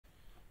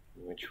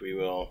which we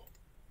will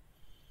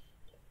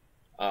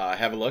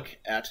have a look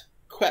at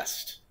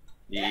Quest,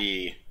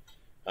 the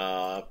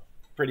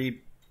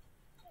pretty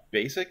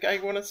basic, I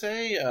want to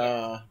say,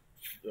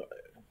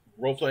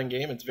 role-playing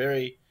game. It's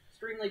very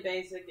extremely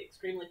basic,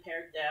 extremely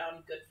pared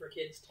down, good for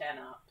kids 10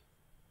 up.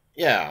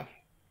 Yeah.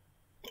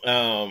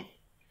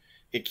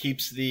 It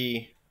keeps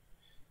the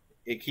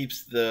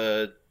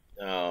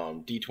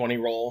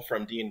D20 roll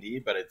from D&D,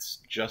 but it's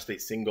just a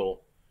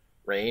single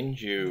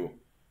range.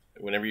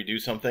 Whenever you do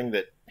something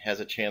that has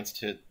a chance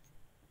to,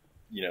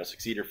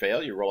 succeed or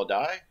fail, you roll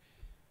a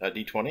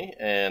D20,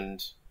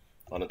 and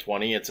on a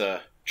 20, it's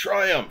a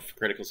triumph,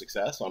 critical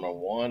success. On a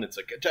 1, it's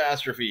a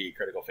catastrophe,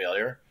 critical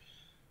failure.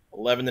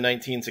 11 to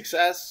 19,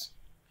 success.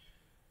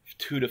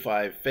 2 to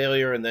 5,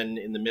 failure. And then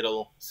in the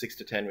middle, 6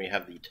 to 10, we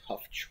have the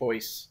tough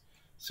choice,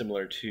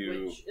 similar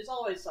to... Which is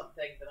always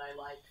something that I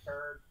like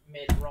for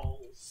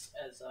mid-rolls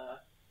as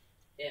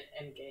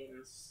in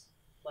games.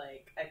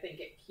 Like, I think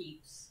it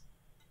keeps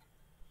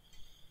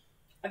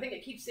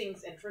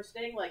things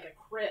interesting. Like, a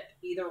crit,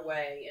 either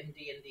way, in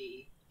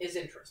D&D is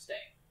interesting,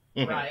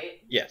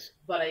 right? Yes.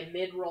 But a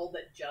mid-roll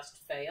that just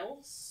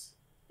fails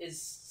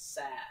is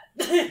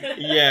sad.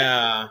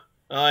 Yeah.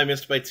 Oh, I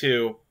missed by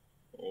 2.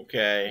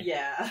 Okay.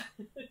 Yeah.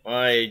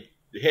 I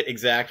hit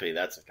exactly.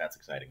 That's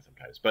exciting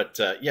sometimes. But,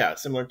 yeah,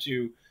 similar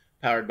to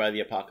Powered by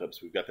the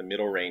Apocalypse, we've got the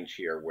middle range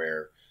here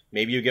where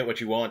maybe you get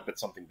what you want, but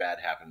something bad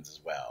happens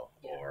as well.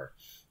 Yeah. Or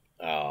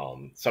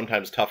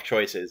sometimes tough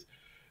choices.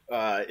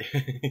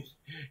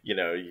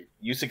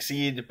 You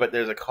succeed, but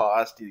there's a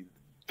cost. The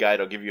guide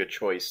will give you a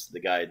choice. The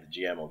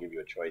GM will give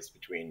you a choice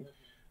between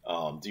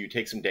do you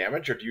take some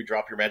damage or do you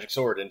drop your magic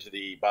sword into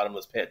the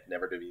bottomless pit,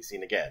 never to be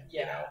seen again?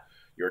 Yeah.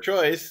 Your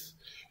choice.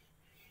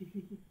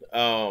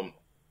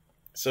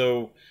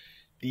 So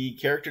the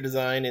character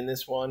design in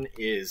this one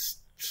is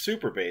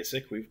super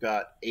basic. We've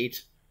got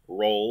 8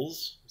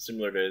 roles,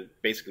 similar to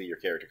basically your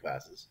character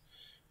classes.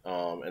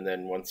 And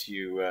then once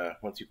you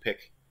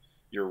pick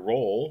your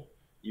role,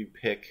 you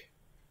pick.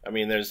 I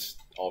mean, there's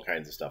all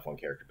kinds of stuff on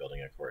character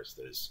building. Of course,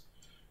 there's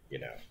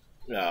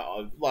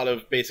a lot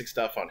of basic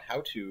stuff on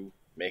how to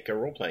make a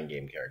role-playing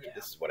game character. Yeah.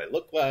 This is what I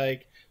look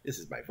like. This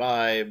is my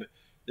vibe.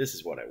 This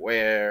is what I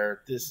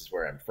wear. This is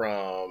where I'm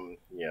from.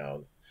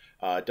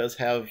 It does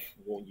have,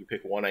 you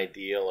pick one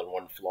ideal and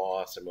one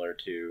flaw, similar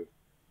to,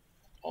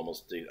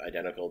 almost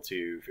identical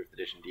to 5th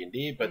edition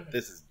D&D, but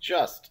this is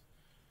just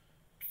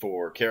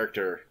for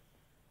character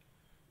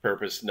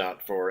purpose,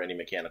 not for any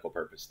mechanical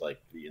purpose like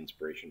the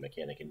inspiration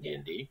mechanic in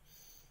D&D.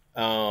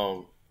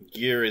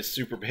 Gear is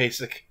super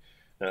basic.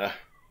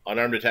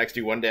 Unarmed attacks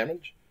do 1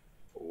 damage.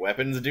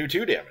 Weapons do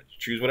 2 damage.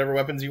 Choose whatever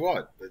weapons you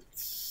want. Do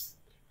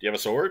you have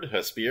a sword,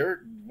 a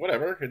spear,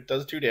 whatever? It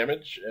does 2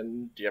 damage.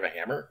 And do you have a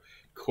hammer?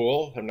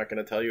 Cool. I'm not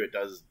going to tell you it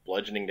does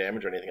bludgeoning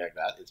damage or anything like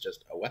that. It's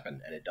just a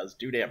weapon, and it does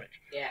 2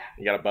 damage. Yeah.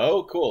 You got a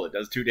bow? Cool. It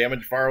does 2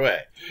 damage far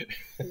away.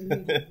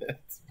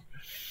 It's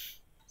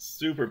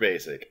super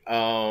basic.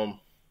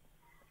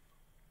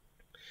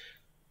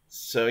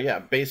 So yeah,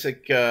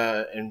 basic.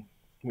 And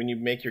when you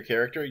make your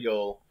character,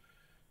 you'll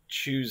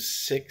choose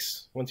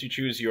 6. Once you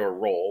choose your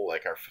role,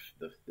 like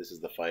this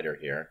is the fighter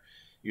here,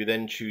 you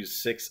then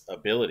choose 6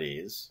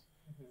 abilities,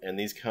 and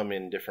these come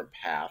in different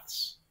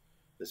paths.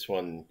 This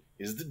one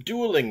is the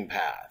dueling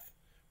path,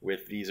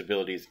 with these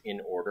abilities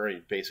in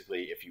order.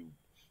 Basically, if you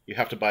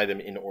have to buy them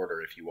in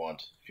order if you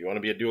want. If you want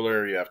to be a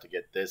dueler, you have to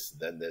get this,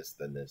 then this,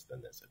 then this,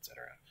 then this,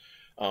 etc.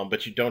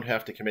 But you don't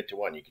have to commit to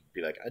one. You could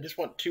be like, I just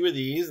want 2 of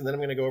these, and then I'm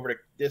going to go over to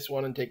this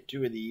one and take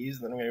 2 of these,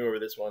 and then I'm going to go over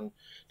to this one,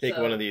 take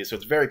 1 of these. So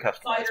it's very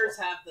customizable. Fighters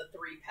have the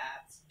 3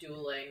 paths: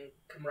 dueling,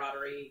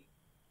 camaraderie,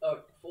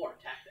 4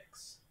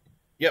 tactics.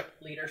 Yep.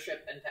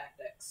 Leadership and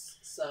tactics.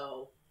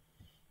 So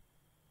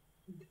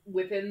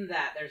within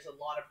that, there's a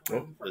lot of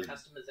room for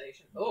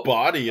customization.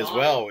 Body as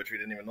well, which we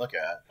didn't even look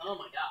at. Oh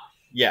my gosh.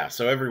 Yeah,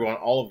 so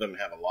all of them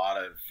have a lot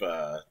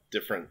of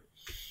different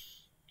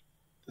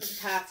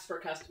paths for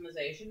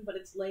customization, but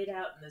it's laid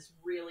out in this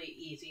really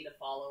easy to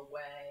follow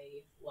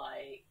way.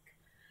 Like,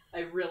 I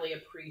really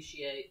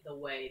appreciate the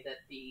way that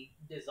the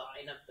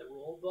design of the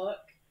rule book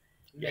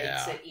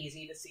makes it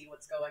easy to see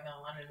what's going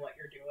on and what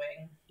you're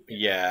doing.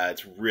 Yeah,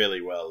 it's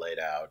really well laid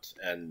out,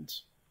 and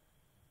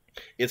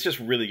it's just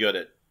really good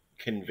at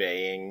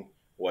conveying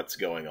what's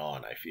going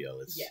on, I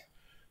feel.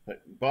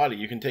 Body,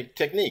 you can take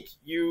technique.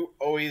 You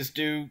always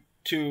do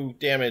 2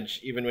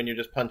 damage even when you're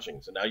just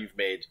punching, so now you've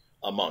made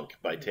a monk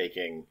by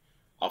taking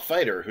a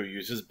fighter who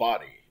uses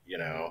body,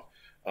 and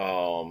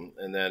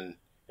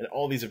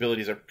all these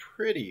abilities are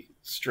pretty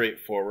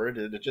straightforward.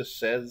 It just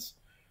says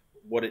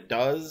what it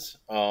does.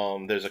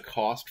 There's a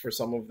cost for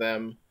some of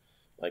them,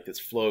 like this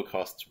flow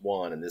costs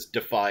 1, and this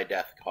defy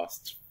death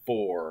costs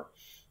 4.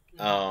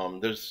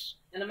 And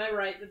am I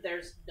right that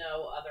there's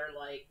no other,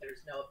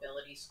 there's no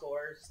ability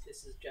scores?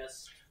 This is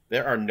just...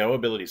 There are no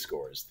ability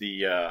scores.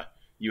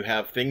 You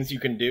have things you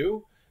can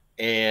do,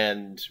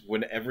 and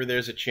whenever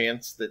there's a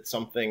chance that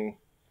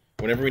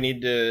whenever we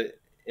need to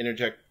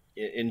interject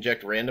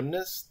inject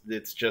randomness.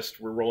 It's just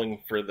we're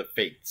rolling for the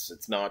fates.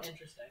 It's not.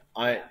 Interesting.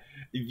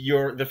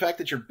 The fact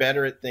that you're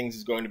better at things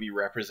is going to be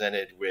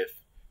represented with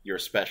your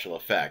special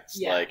effects.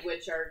 Yeah, like,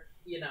 which are,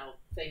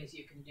 things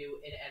you can do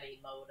in any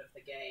mode of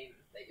the game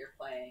that you're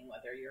playing,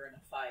 whether you're in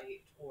a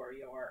fight or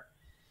you're,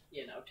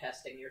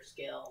 testing your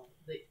skill.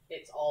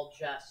 It's all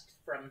just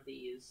from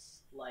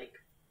these,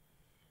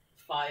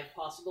 5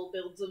 possible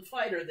builds of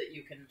fighter that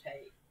you can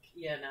take,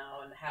 and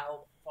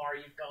how far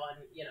you've gone.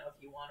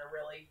 If you want a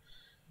really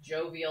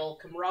jovial,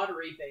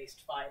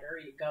 camaraderie-based fighter,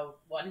 you go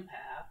one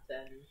path,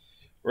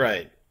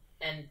 right.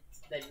 And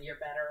then you're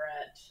better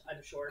at,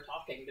 I'm sure,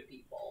 talking to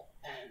people.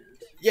 And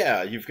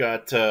yeah, you've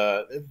got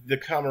the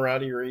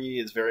camaraderie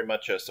is very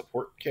much a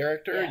support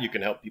character. Yeah. You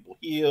can help people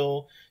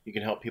heal. You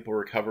can help people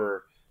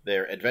recover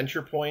their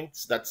adventure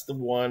points. That's the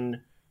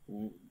one.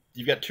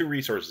 You've got 2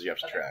 resources you have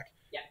to track.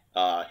 Yeah.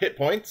 Hit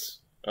points.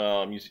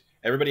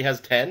 Everybody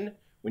has 10.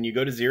 When you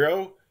go to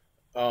 0,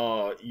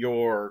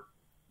 you're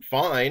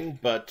fine,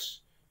 but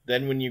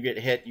then when you get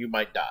hit, you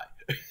might die.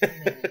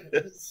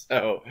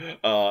 So,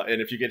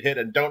 and if you get hit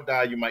and don't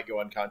die, you might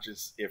go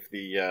unconscious if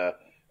the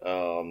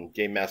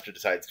game master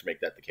decides to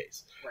make that the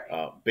case.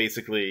 Right.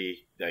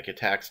 Basically,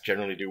 attacks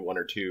generally do 1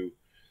 or 2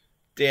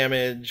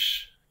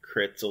 damage.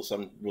 Crits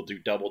will do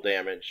double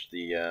damage.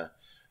 And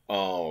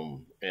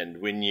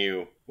when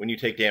you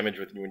take damage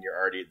when you're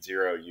already at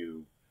 0,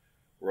 you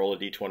roll a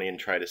d20 and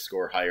try to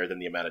score higher than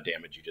the amount of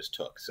damage you just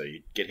took. So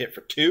you get hit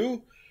for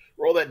 2.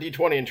 Roll that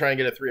d20 and try and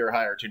get a 3 or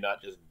higher to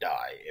not just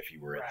die if you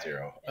were at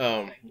 0.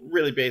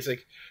 Really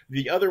basic.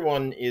 The other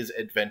one is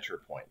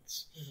adventure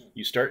points. Mm-hmm.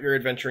 You start your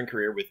adventuring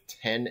career with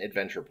 10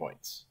 adventure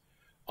points.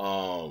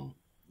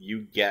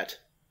 You get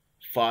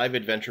 5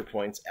 adventure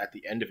points at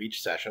the end of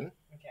each session.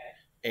 Okay.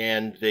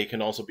 And they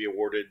can also be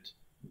awarded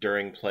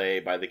during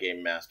play by the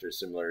game master,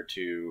 similar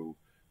to,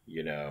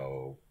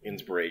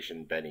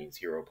 Inspiration, Bennies,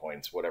 Hero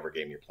Points, whatever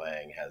game you're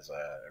playing has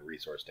a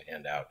resource to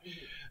hand out.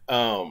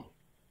 Mm-hmm.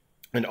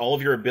 And all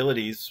of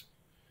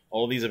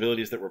these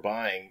abilities that we're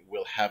buying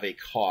will have a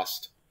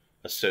cost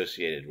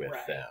associated with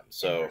them.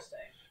 So,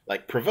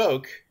 like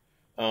Provoke,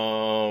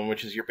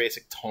 which is your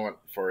basic taunt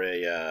for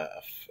a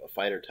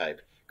fighter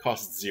type,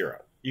 costs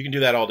 0. You can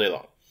do that all day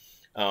long.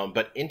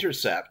 But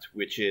Intercept,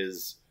 which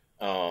is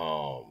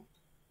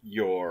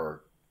you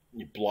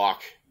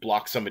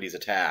block somebody's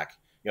attack.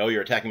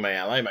 You're attacking my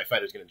ally, my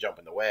fighter's going to jump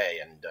in the way,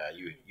 and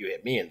you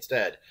hit me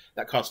instead.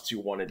 That costs you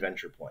 1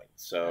 adventure point.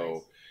 So,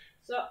 nice.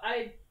 So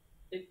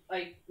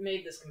I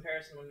made this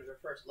comparison when we were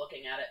first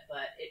looking at it,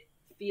 but it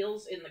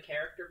feels in the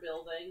character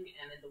building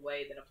and in the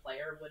way that a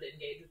player would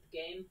engage with the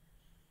game,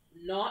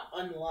 not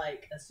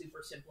unlike a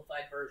super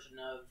simplified version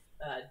of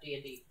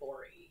D&D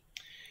 4e.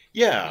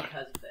 Yeah.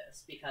 Because of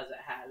this, because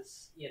it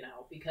has,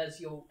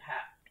 because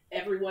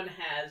everyone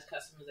has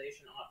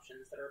customization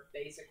options that are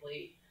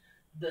basically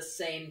the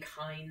same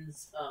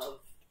kinds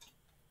of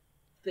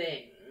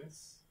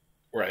things.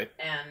 Right.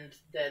 And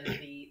then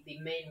the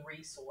main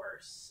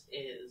resource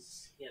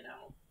is, you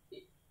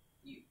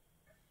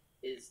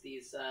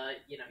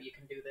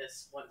can do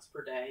this once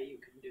per day, you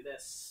can do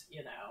this,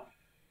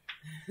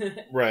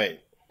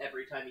 right.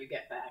 every time you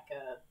get back,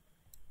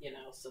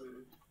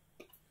 some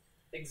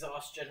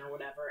exhaustion or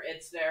whatever.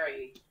 It's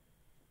very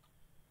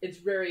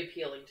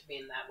appealing to me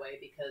in that way,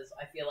 because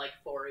I feel like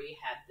 4E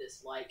had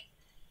this,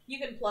 you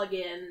can plug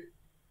in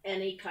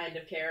any kind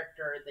of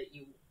character that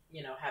you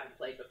haven't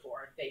played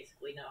before and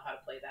basically know how to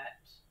play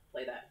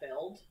that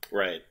build.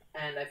 Right.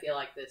 And I feel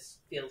like this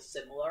feels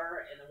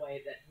similar in a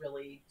way that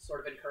really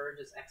sort of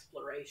encourages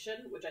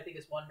exploration, which I think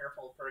is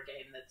wonderful for a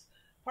game that's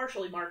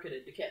partially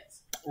marketed to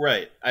kids.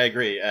 Right. I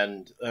agree.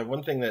 And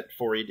one thing that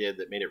 4E did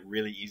that made it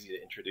really easy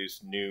to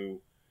introduce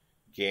new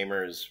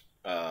gamers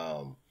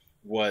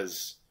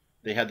was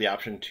they had the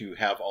option to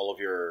have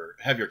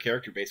have your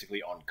character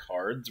basically on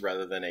cards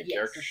rather than a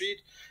character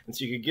sheet. And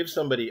so you could give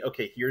somebody,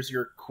 okay, here's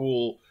your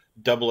cool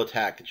double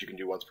attack that you can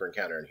do once per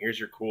encounter, and here's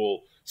your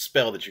cool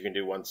spell that you can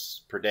do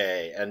once per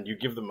day, and you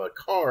give them a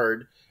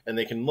card and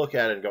they can look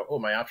at it and go, oh,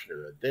 my options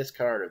are this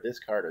card or this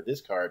card or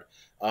this card.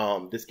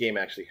 This game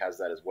actually has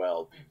that as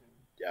well.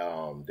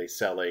 They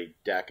sell a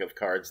deck of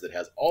cards that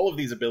has all of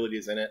these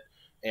abilities in it,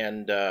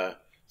 and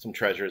some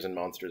treasures and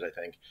monsters, I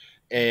think.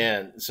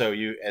 And so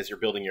as you're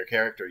building your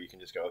character, you can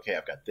just go, okay,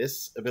 I've got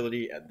this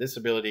ability, and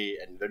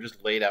they're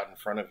just laid out in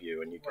front of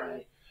you, and you can.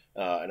 Right.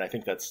 And I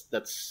think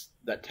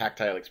that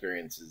tactile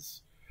experience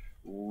is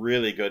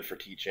really good for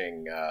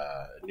teaching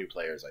new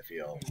players, I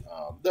feel.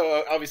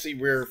 Though obviously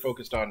we're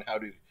focused on how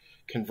to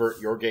convert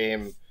your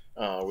game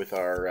with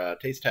our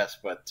taste test,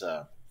 but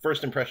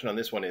first impression on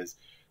this one is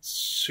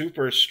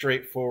super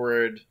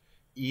straightforward,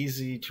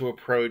 easy to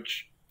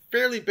approach,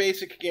 fairly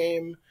basic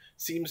game.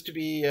 Seems to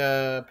be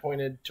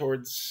pointed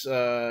towards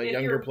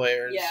younger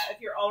players. Yeah, if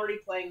you're already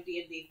playing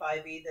D&D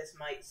 5e, this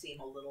might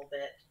seem a little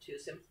bit too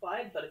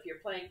simplified, but if you're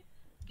playing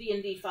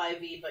D&D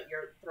 5e, but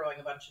you're throwing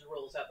a bunch of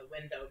rules out the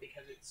window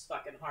because it's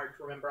fucking hard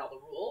to remember all the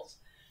rules,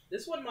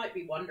 this one might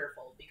be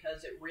wonderful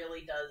because it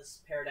really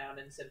does pare down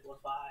and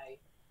simplify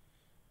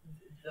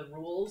the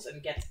rules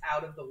and gets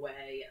out of the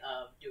way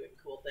of doing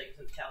cool things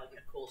and telling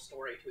a cool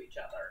story to each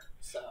other.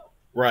 So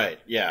right,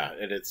 yeah,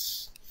 and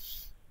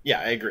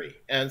I agree.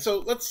 And so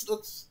let's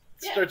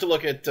start to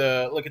look at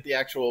the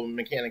actual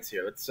mechanics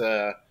here.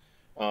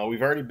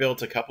 We've already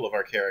built a couple of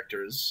our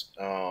characters,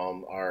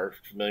 our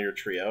familiar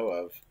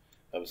trio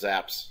of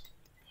Zaps,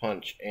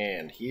 Punch,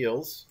 and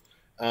Heals.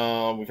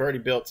 We've already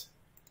built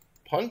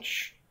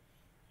Punch,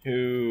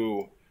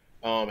 who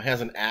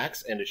has an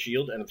axe and a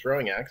shield and a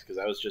throwing axe, because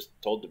I was just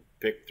told to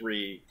pick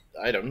 3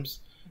 items,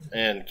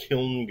 and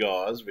Kiln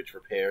Gauze, which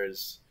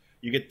repairs.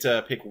 You get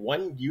to pick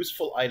one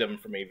useful item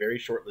from a very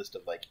short list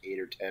of like 8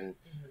 or 10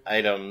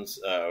 items.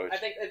 I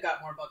think they've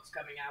got more books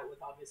coming out with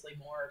obviously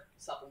more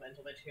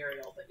supplemental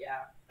material, but yeah.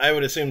 I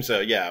would assume so,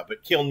 yeah.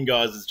 But Kiln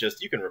Gauze is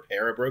just, you can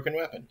repair a broken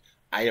weapon.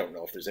 I don't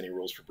know if there's any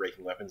rules for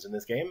breaking weapons in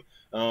this game.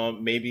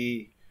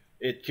 Maybe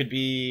it could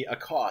be a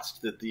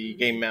cost that the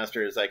game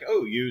master is like,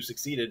 oh, you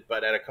succeeded,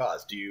 but at a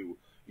cost. Do you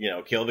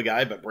kill the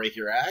guy but break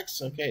your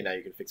axe? Okay, now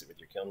you can fix it with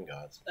your Kiln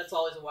Gauze. That's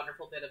always a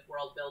wonderful bit of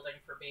world building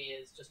for me,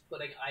 is just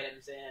putting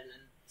items in,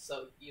 and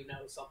so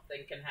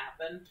something can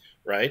happen.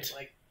 Right.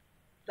 Like,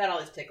 that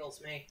always tickles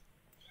me.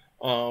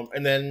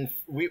 And then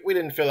we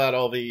didn't fill out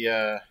all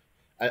the...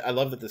 I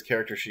love that this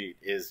character sheet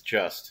is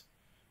just,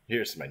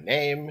 here's my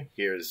name,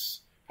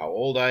 here's how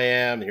old I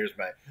am, here's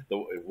the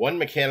one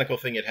mechanical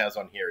thing it has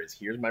on here is,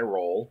 here's my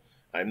role,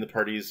 I'm the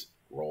party's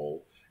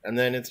role. And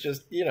then it's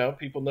just,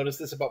 people notice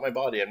this about my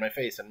body and my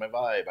face and my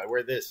vibe. I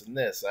wear this and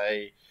this.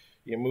 I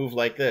move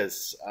like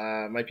this.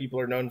 My people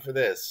are known for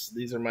this.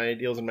 These are my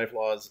ideals and my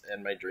flaws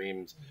and my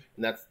dreams.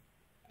 And that's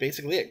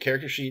basically it.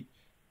 Character sheet,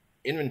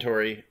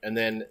 inventory, and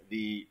then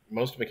the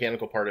most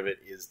mechanical part of it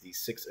is the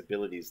 6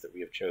 abilities that we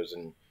have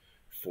chosen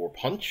for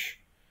Punch.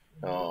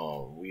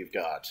 We've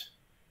got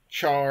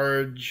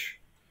Charge.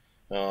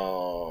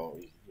 Got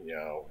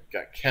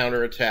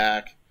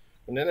Counterattack.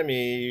 An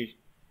enemy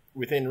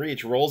within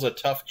reach rolls a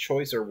tough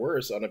choice or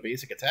worse on a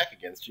basic attack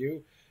against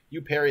you.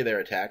 You parry their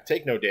attack,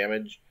 take no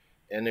damage,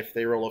 and if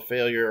they roll a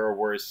failure or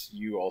worse,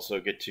 you also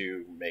get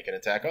to make an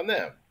attack on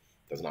them.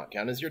 Does not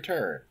count as your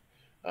turn.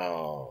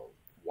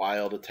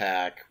 Wild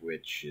Attack,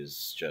 which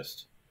is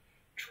just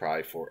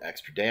try for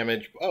extra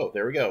damage. Oh,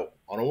 there we go.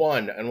 On a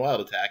 1 and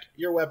Wild Attack,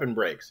 your weapon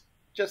breaks.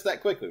 Just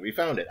that quickly. We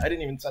found it. I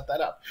didn't even set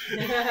that up.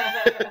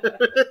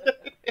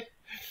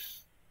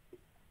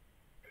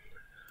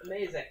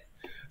 Amazing.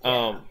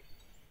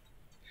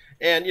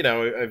 And,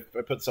 I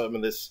put some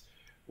of this...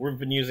 We've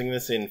been using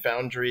this in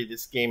Foundry.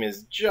 This game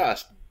is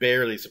just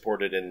barely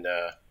supported in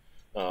the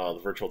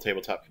virtual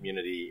tabletop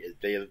community.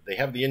 They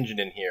have the engine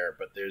in here,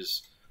 but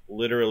there's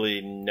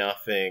literally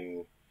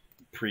nothing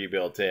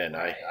pre-built in.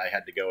 Right. I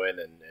had to go in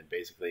and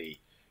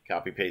basically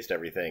copy-paste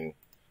everything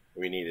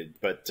we needed.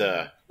 But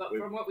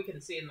from what we can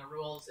see in the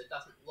rules, it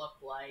doesn't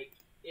look like...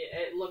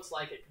 It looks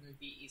like it can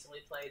be easily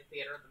played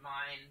Theater of the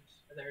Mind.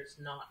 There's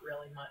not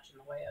really much in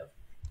the way of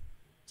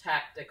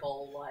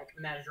tactical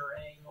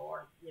measuring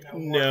or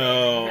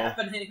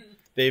happening.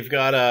 They've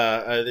got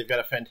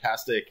a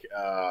fantastic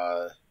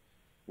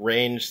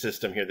range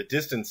system here. The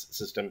distance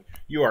system.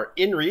 You are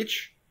in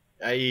reach,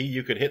 i.e.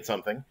 you could hit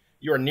something.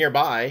 You are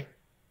nearby,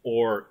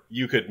 or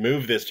you could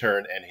move this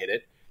turn and hit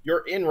it.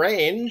 You're in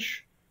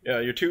range.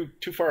 You're too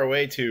far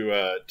away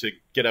to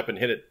get up and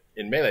hit it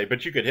in melee,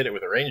 but you could hit it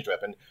with a ranged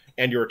weapon,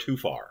 and you're too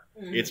far.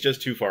 Mm-hmm. It's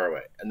just too far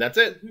away, and that's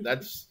it.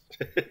 That's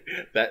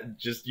that.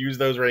 Just use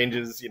those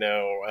ranges.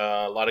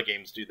 A lot of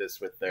games do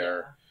this with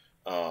their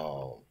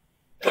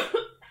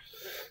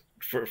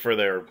for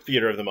their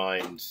Theater of the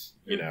Mind.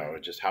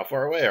 Just how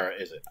far away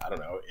is it? I don't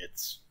know.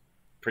 It's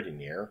pretty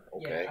near.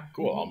 Okay,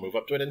 cool. I'll move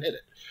up to it and hit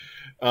it.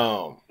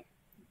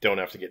 Don't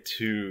have to get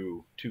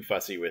too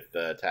fussy with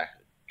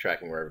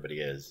tracking where everybody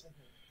is. Mm-hmm.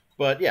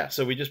 But yeah,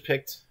 so we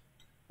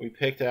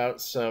picked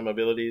out some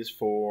abilities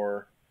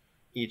for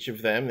each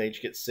of them. They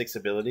each get 6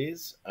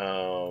 abilities.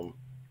 And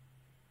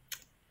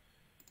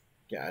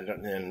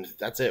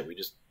that's it. We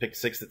just picked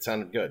 6 that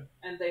sounded good.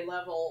 And they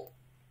level...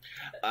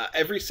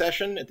 every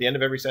session, at the end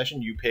of every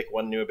session, you pick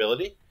 1 new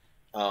ability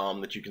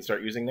that you can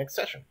start using next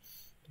session.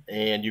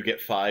 And you get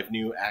 5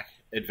 new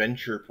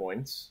adventure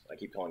points. I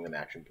keep calling them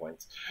action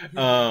points.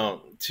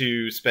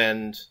 To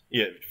spend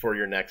for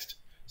your next...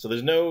 So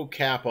there's no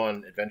cap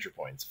on adventure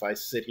points. If I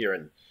sit here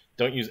and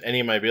don't use any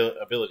of my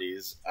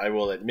abilities, I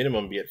will at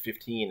minimum be at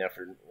 15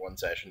 after 1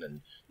 session and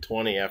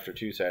 20 after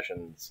 2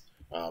 sessions,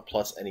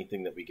 plus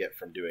anything that we get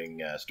from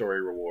doing story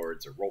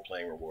rewards or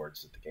role-playing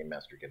rewards that the Game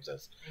Master gives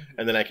us. Mm-hmm.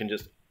 And then I can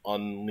just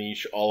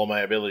unleash all of my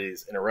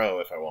abilities in a row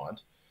if I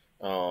want.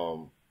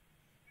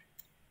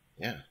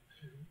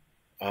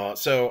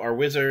 So our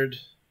wizard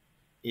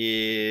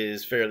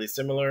is fairly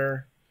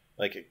similar.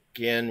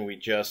 Again, we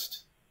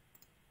just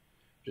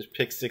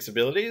picked 6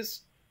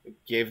 abilities. We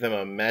gave them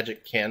a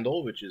magic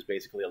candle, which is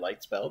basically a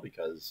light spell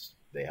because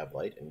they have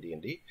light in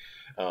D&D.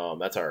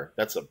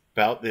 That's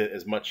about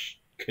as much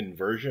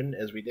conversion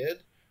as we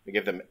did. We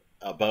gave them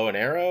a bow and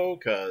arrow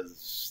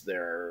because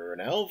they're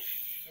an elf.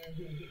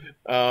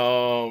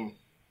 And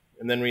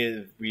then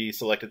we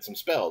selected some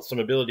spells, some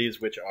abilities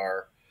which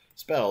are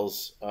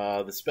spells.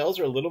 The spells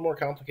are a little more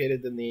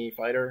complicated than the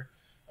fighter.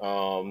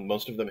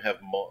 Most of them have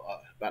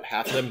about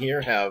half of them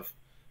here have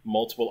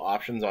multiple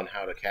options on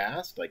how to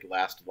cast. Like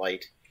Last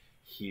Light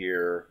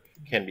here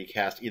can be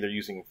cast either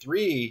using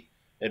 3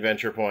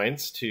 adventure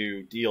points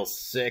to deal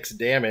 6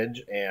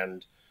 damage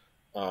and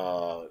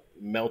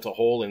melt a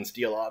hole in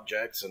steel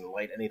objects and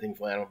light anything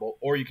flammable,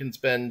 or you can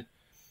spend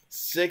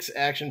 6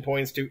 action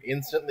points to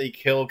instantly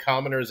kill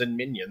commoners and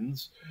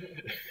minions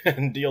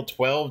and deal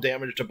 12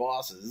 damage to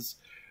bosses.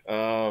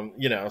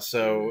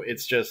 So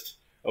it's just,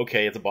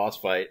 okay, it's a boss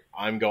fight.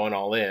 I'm going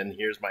all in.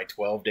 Here's my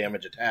 12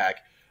 damage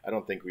attack. I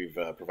don't think we've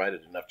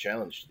provided enough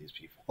challenge to these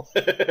people.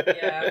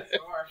 Yeah,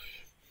 sure.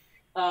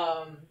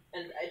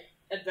 And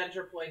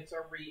adventure points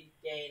are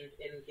regained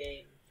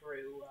in-game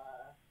through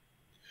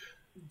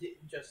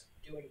just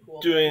doing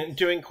cool things.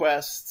 Doing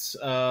quests.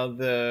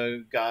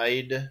 The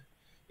guide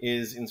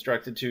is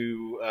instructed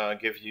to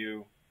give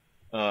you,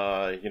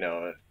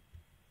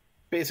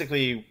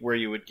 basically where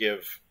you would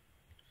give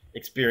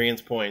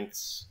experience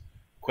points,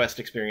 quest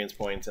experience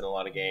points in a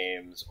lot of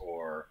games,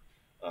 or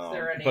Is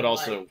there any, but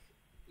also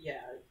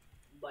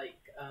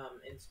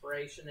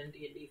inspiration in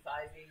D&D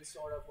 5e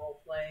sort of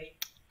role play?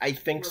 I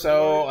think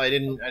so. I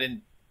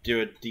didn't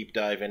do a deep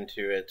dive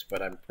into it,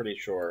 but I'm pretty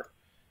sure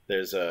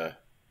there's a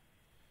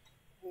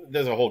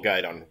whole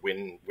guide on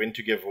when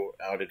to give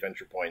out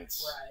adventure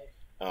points.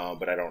 Right.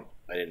 But I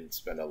didn't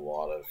pay a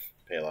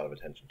lot of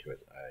attention to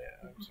it.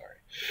 I'm sorry.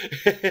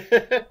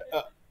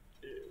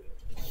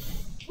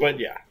 But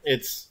yeah,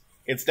 it's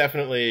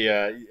definitely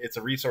it's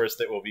a resource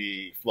that will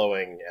be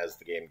flowing as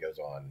the game goes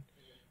on.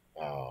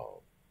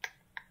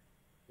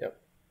 Yep.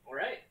 All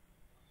right.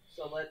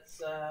 So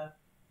let's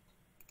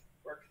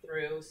work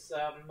through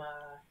some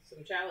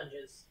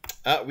challenges.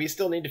 We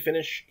still need to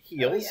finish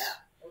heals.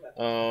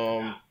 Oh,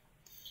 yeah.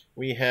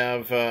 We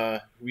have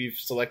we've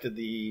selected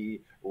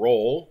the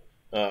role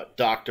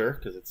doctor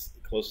because it's the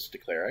closest to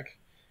cleric,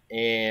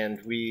 and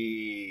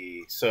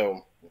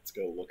so let's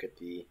go look at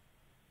the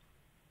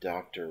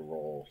doctor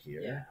role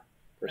here. Yeah,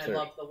 I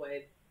love the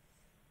way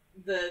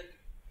the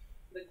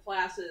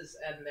classes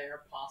and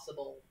their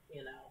possible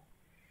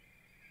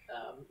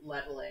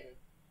leveling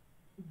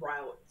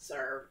routes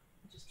are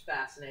just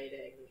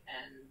fascinating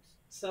and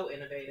so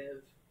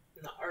innovative,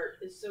 and the art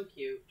is so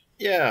cute.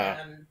 Yeah.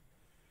 And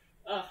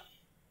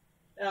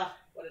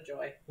what a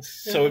joy.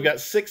 So we've got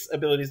 6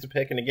 abilities to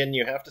pick, and again,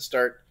 you have to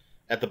start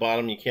at the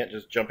bottom. You can't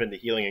just jump into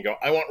healing and go,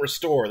 I want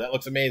Restore, that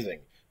looks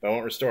amazing. If I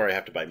want Restore, I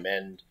have to buy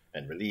Mend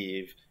and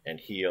Relieve and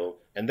Heal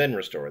and then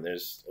Restore. And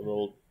there's a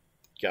little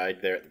guide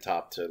there at the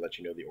top to let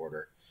you know the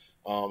order.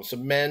 So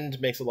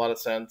Mend makes a lot of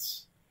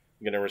sense.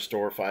 I'm going to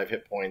restore 5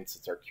 hit points.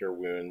 It's our Cure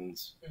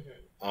Wounds.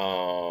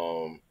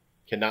 Mm-hmm.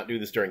 Cannot do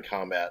this during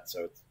combat,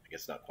 so it's, I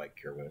guess, not quite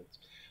Cure Wounds.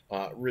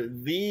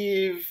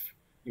 Relieve,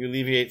 you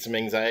alleviate some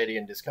anxiety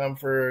and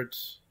discomfort.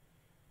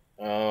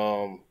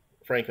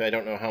 Frankly, I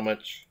don't know how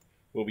much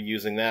we'll be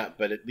using that,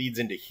 but it leads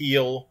into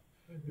Heal,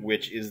 Mm-hmm.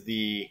 which is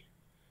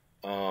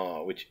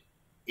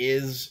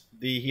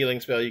the healing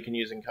spell you can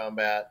use in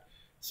combat.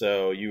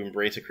 So you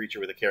embrace a creature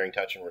with a caring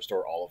touch and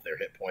restore all of their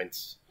hit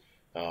points.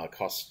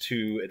 Costs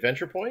 2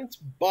 adventure points,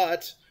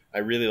 but I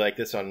really like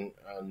this on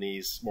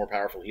these more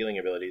powerful healing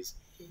abilities.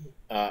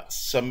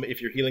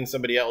 If you're healing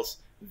somebody else,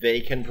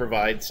 they can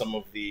provide some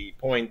of the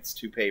points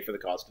to pay for the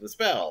cost of the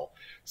spell.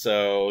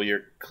 So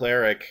your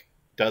cleric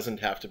doesn't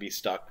have to be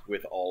stuck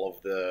with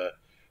all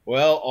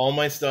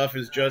my stuff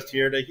is just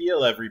here to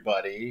heal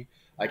everybody.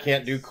 I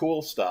can't do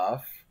cool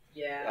stuff.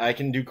 Yeah. I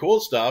can do cool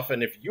stuff,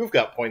 and if you've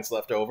got points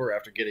left over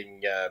after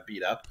getting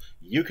beat up,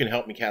 you can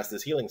help me cast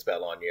this healing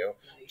spell on you,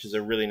 which is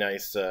a really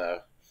nice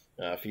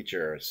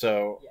feature.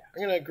 So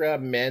I'm going to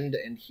grab Mend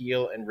and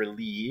Heal and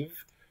Relieve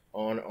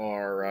on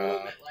our... a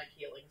little bit like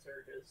Healing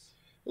Surges.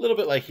 A little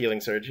bit like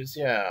Healing Surges,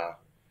 yeah.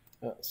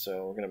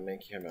 So we're going to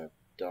make him a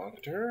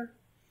doctor.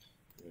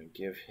 I'm going to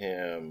give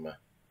him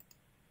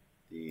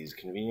these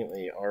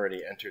conveniently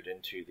already entered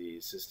into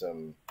the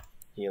system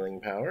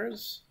healing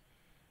powers.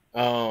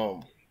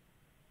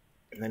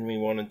 And then we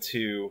wanted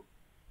to...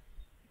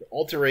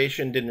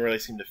 Alteration didn't really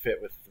seem to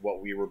fit with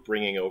what we were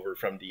bringing over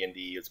from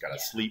D&D. It's got a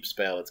sleep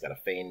spell. It's got a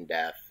feign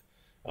death.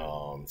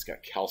 It's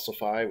got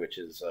Calcify, which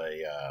is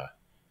a...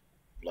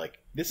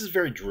 this is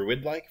very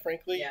druid-like,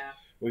 frankly. Yeah.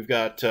 We've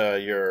got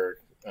your...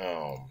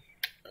 I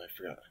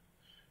forgot.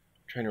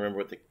 I'm trying to remember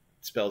what the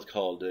spell's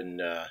called in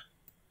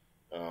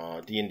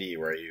D&D,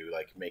 where you,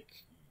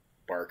 make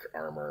bark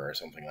armor or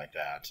something like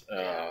that.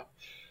 I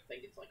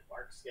think it's like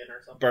bark skin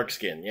or something. Bark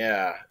skin,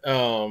 yeah.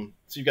 So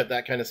you've got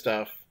that kind of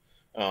stuff.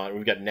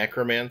 We've got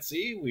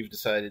Necromancy. We've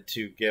decided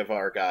to give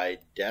our guy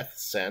Death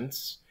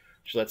Sense,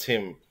 which lets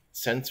him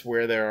sense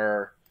where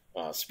there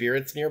are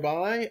spirits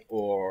nearby,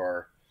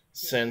 or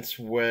sense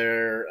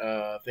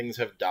where things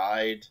have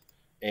died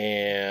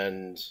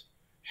and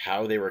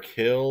how they were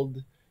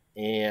killed,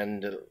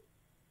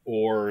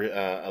 or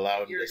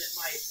allow him to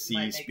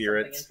see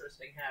spirits. Something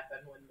interesting happen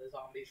when the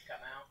zombies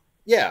come out.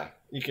 Yeah,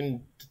 you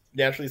can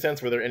naturally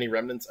sense whether any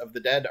remnants of the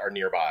dead are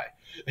nearby.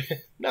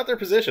 Not their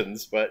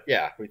positions, but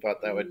yeah, we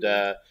thought that would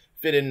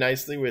fit in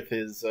nicely with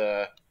his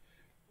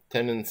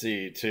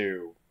tendency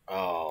to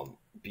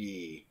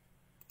be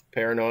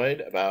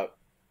paranoid about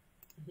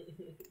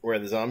where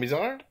the zombies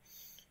are.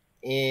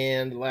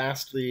 And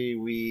lastly,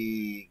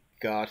 we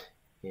got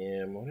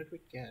him... What did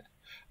we get?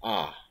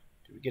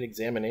 Did we get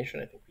examination?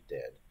 I think we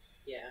did.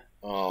 Yeah.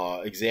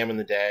 Examine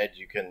the dead.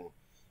 You can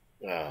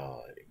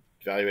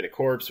evaluate a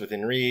corpse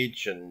within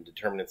reach and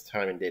determine its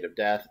time and date of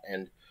death.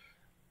 And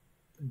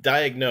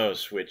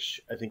diagnose,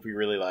 which I think we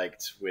really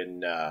liked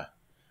when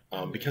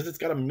because it's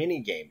got a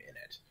mini game in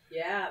it.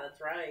 Yeah, that's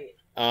right.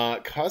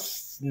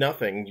 Costs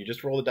nothing. You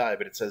just roll the die,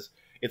 but it says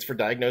it's for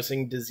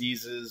diagnosing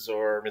diseases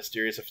or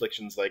mysterious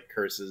afflictions like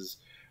curses.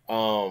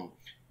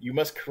 You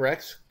must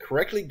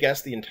correctly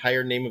guess the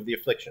entire name of the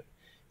affliction.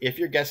 If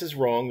your guess is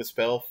wrong, the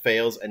spell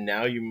fails, and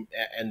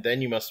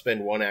then you must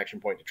spend 1 action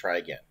point to try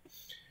again.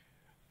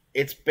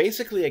 It's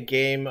basically a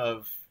game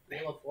of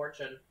Wheel of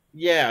Fortune.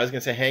 Yeah, I was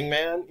gonna say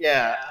Hangman.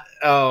 Yeah.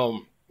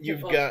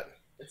 You've got.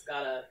 It's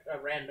got a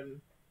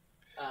random.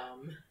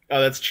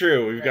 Oh, that's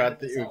true. We've got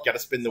to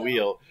spin the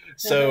wheel.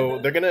 So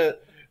they're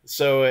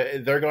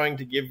going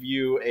to give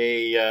you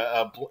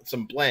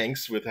some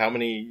blanks with how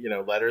many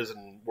letters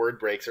and word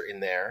breaks are in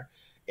there,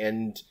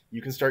 and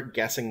you can start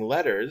guessing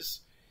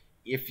letters.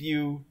 If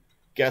you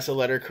guess a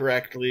letter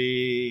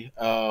correctly,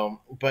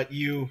 but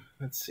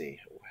let's see,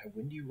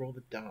 when do you roll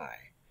the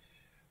die?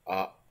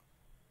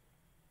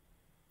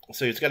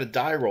 So it's got a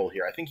die roll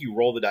here. I think you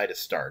roll the die to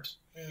start.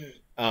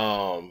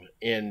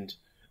 And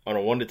on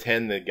a 1 to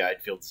 10, the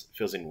guide fills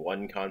in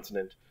 1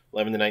 consonant.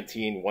 11 to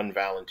 19, 1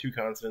 vowel and 2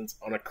 consonants.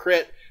 On a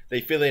crit,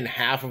 they fill in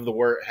half of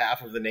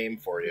the name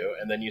for you,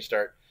 and then you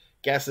start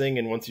guessing.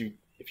 And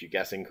if you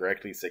guess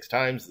incorrectly 6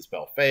 times, the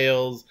spell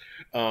fails.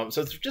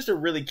 So it's just a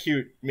really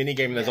cute mini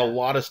game. And there's a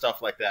lot of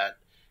stuff like that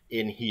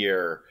in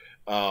here.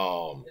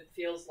 It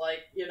feels like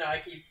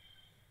I keep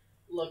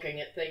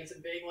looking at things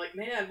and being like,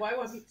 man, why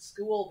wasn't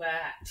school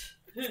that?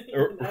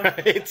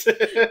 Right.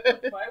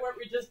 Why weren't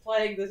we just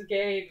playing this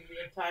game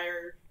the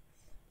entire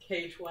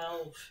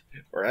K-12?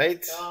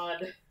 Right.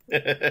 God.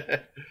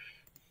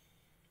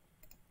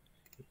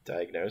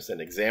 Diagnose and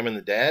examine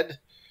the dead.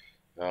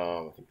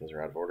 I think those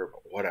are out of order,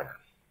 but whatever.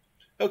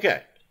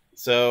 Okay,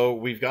 so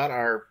we've got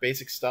our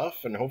basic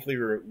stuff, and hopefully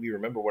we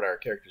remember what our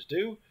characters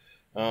do.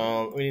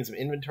 We need some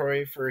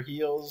inventory for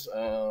heals.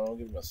 I'll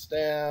give him a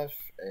staff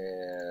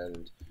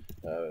and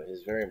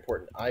his very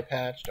important eye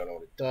patch. Don't know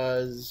what it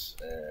does.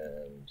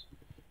 And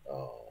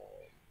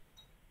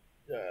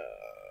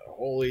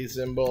holy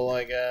symbol,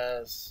 I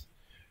guess.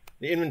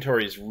 The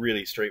inventory is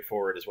really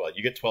straightforward as well.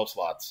 You get 12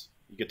 slots.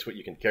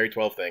 You can carry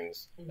 12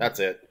 things. That's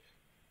it.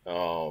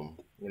 We're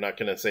not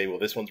going to say, well,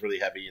 this one's really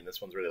heavy and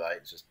this one's really light.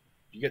 It's just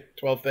you get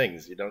 12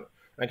 things. We're not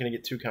going to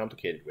get too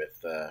complicated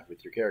with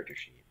your character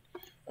sheet.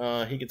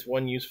 He gets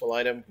 1 useful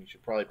item. You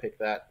should probably pick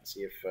that and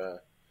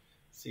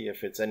see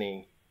if it's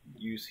any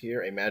use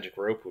here. A magic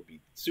rope would be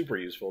super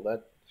useful.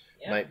 That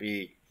might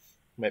be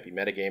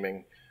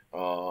metagaming.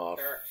 Sure.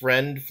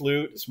 Friend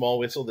flute, a small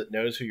whistle that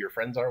knows who your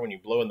friends are. When you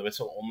blow in the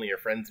whistle, only your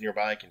friends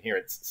nearby can hear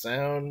its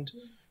sound.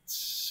 It's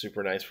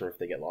super nice for if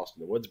they get lost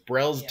in the woods.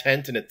 Brell's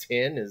tent in a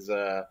tin is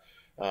a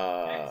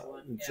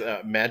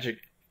magic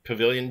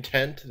pavilion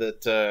tent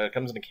that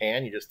comes in a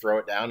can. You just throw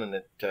it down and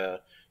it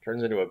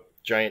turns into a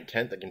giant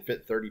tent that can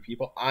fit 30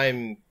 people.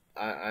 I'm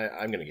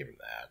going to give him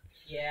that.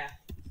 Yeah.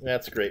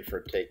 That's great for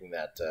taking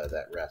that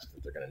rest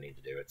that they're going to need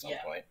to do at some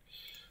point.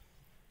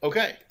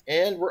 Okay,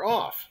 and we're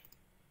off.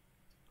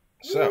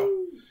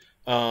 So,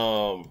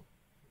 there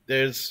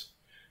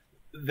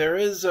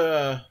is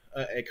a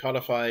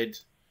codified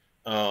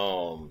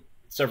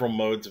several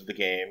modes of the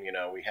game.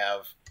 We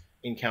have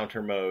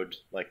encounter mode,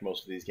 like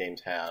most of these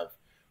games have.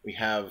 We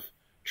have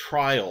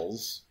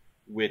trials,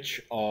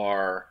 which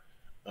are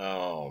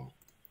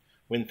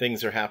when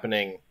things are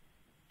happening,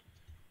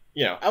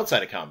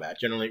 outside of combat.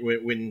 Generally,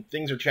 when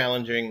things are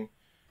challenging,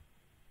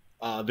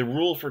 the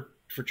rule for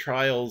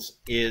trials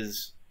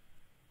is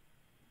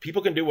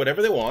people can do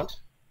whatever they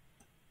want.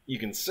 You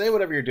can say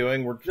whatever you're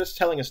doing. We're just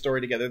telling a story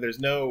together. There's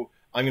no,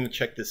 I'm going to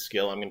check this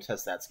skill. I'm going to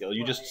test that skill.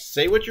 You just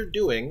say what you're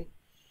doing.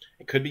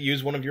 It could be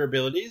use one of your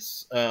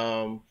abilities.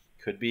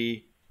 Could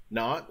be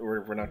not.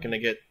 We're not going to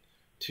get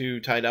too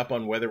tied up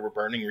on whether we're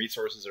burning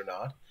resources or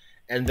not.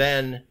 And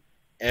then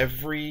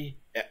every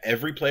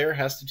player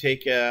has to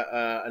take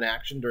an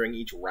action during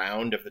each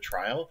round of the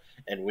trial.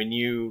 And when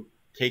you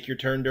take your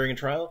turn during a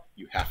trial,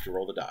 you have to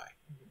roll the die.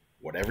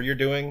 Whatever you're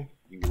doing,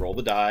 you roll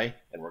the die,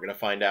 and we're going to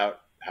find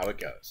out how it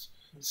goes.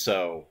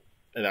 So,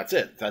 and that's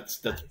it.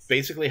 That's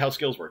basically how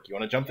skills work. You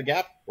want to jump the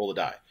gap? Roll the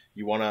die.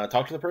 You want to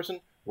talk to the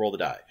person? Roll the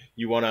die.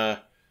 You want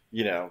to,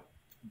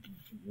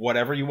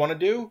 whatever you want to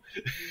do?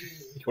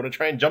 You want to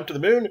try and jump to the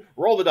moon?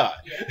 Roll the die.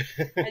 Yeah.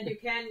 And you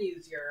can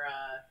use your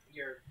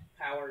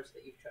powers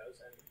that you've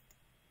chosen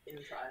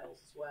in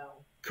trials as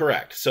well.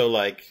 Correct. So,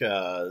 like,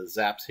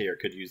 Zaps here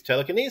could use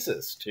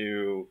telekinesis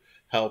to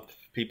help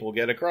people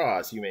get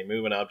across. You may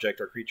move an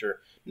object or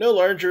creature no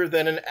larger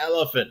than an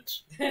elephant.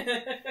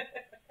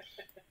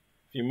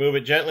 If you move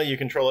it gently, you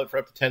control it for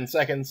up to 10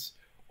 seconds.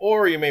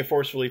 or you may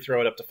forcefully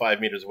throw it up to 5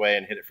 meters away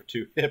and hit it for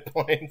 2 hit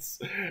points.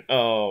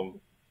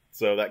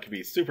 So that could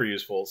be super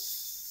useful.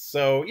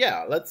 So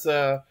yeah, let's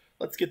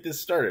get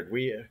this started.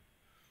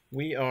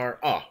 We are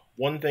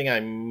one thing I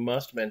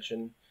must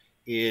mention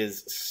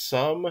is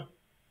some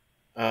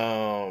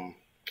of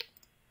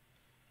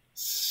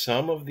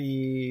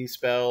the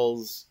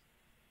spells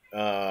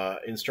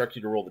instruct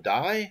you to roll the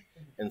die,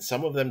 and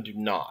some of them do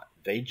not.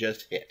 They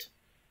just hit.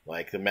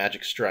 Like the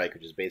Magic Strike,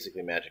 which is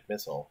basically Magic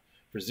Missile.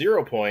 For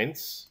 0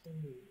 points,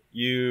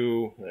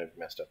 I've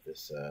messed up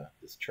this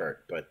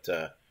chart, but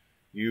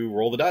you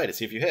roll the die to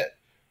see if you hit.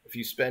 If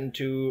you spend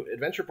 2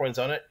 adventure points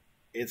on it,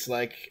 it's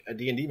like a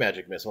D&D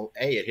Magic Missile.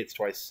 A, it hits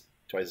twice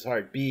as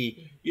hard.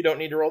 B, you don't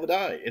need to roll the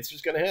die. It's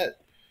just going to hit.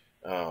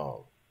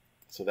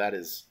 So that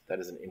is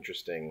an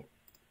interesting...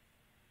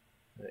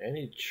 I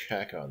need to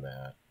check on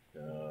that.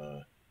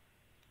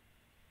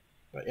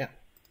 But yeah.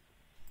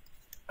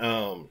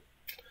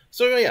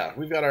 So yeah,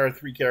 we've got our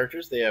 3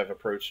 characters. They have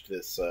approached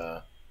this.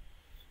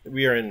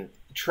 We are in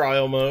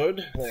trial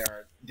mode. They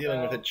are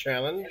dealing with a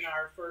challenge. In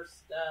our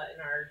first,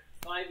 in our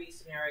 5e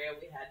scenario,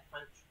 we had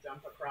punch,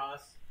 jump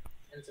across,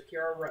 and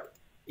secure a rope.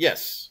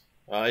 Yes.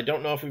 I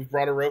don't know if we've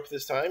brought a rope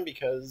this time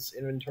because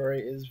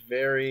inventory is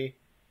very,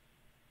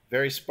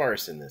 very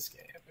sparse in this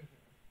game.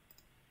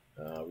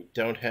 We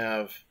don't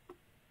have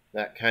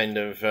that kind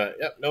of...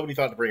 nobody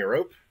thought to bring a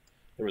rope.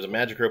 There was a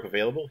magic rope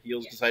available.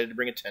 Heels decided to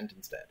bring a tent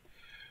instead.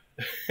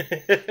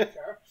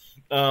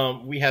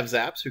 Sure. We have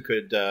Zaps who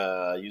could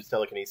use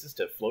telekinesis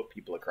to float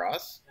people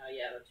across.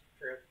 Yeah, that's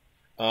true.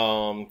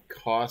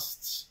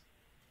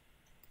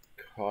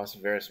 Cost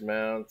various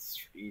amounts.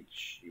 For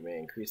each, you may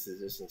increase the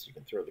distance you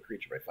can throw the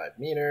creature by 5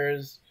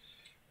 meters.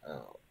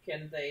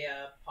 Can they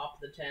pop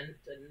the tent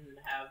and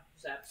have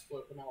Zaps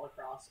float them all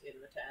across in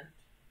the tent?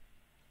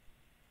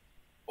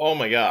 Oh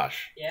my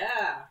gosh.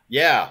 Yeah.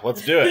 Yeah,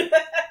 let's do it.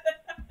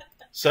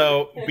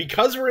 So,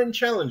 because we're in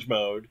challenge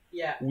mode,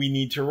 we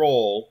need to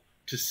roll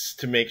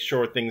to make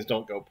sure things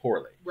don't go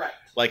poorly. Right.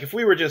 Like, if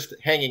we were just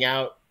hanging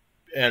out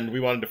and we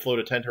wanted to float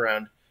a tent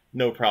around,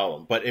 no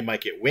problem. But it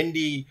might get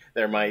windy.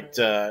 There might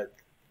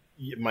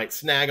it might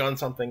snag on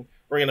something.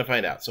 We're going to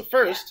find out. So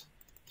first,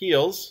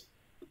 heals,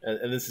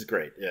 and this is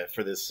great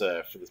for this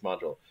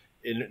module.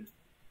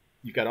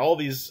 You've got all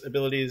these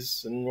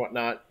abilities and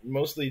whatnot.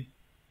 Mostly,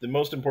 the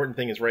most important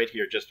thing is right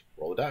here. Just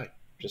roll the die.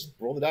 Just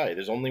roll the die.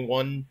 There's only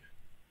one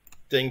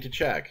thing to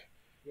check.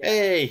 Yeah.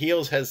 Hey,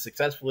 Heels has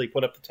successfully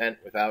put up the tent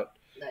without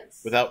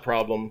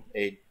problem.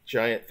 A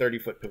giant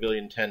 30-foot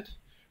pavilion tent,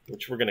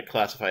 which we're going to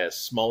classify as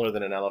smaller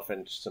than an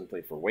elephant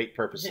simply for weight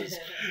purposes.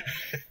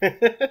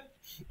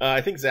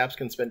 I think Zaps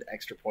can spend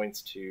extra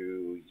points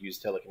to use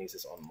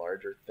telekinesis on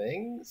larger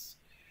things.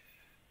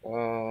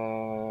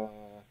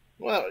 Well,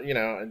 you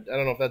know, I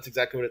don't know if that's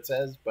exactly what it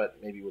says, but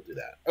maybe we'll do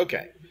that.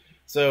 Okay,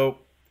 so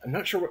I'm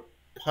not sure what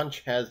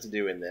Punch has to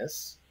do in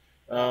this.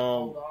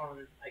 Hold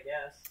on, I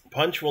guess.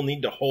 Punch will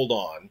need to hold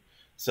on.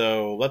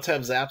 So let's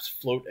have Zaps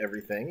float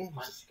everything.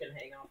 Punch can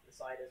hang off the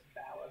side as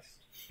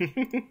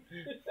ballast.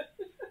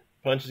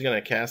 Punch is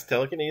going to cast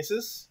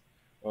telekinesis,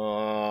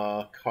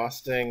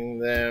 costing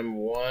them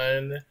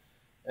 1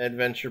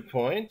 adventure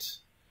point.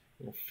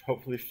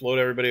 Hopefully float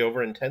everybody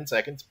over in 10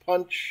 seconds.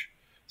 Punch.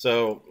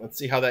 So let's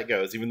see how that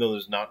goes. Even though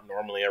there's not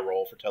normally a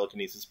roll for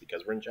telekinesis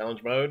because we're in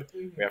challenge mode,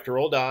 we have to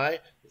roll die.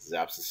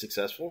 Zaps is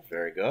successful.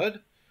 Very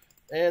good.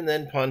 And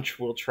then Punch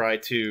will try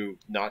to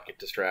not get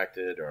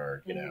distracted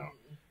or, you know,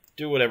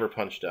 do whatever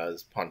Punch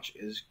does. Punch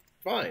is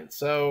fine.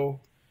 So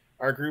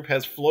our group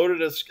has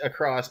floated us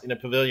across in a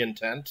pavilion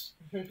tent.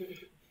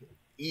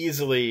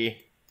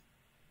 Easily.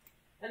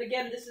 And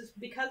again, this is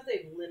because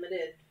they've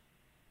limited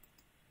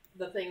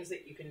the things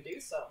that you can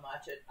do so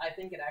much. I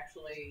think it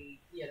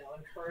actually, you know,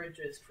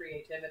 encourages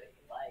creativity.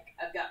 Like,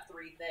 I've got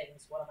 3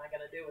 things. What am I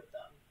going to do with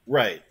them?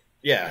 Right.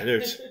 Yeah,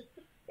 there's...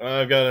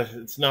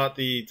 it's not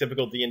the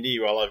typical D&D,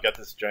 well, I've got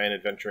this giant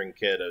adventuring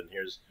kid, and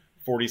here's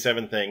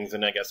 47 things,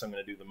 and I guess I'm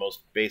going to do the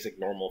most basic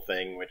normal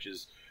thing, which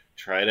is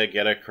try to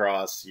get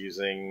across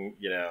using,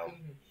 you know,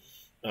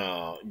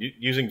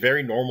 using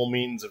very normal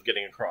means of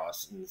getting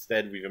across.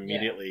 Instead, we've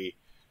immediately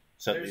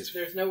sent these...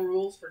 There's no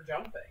rules for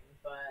jumping,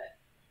 but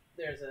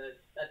there's a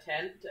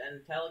tent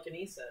and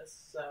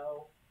telekinesis,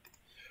 so...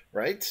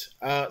 Right.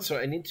 So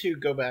I need to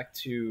go back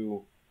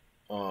to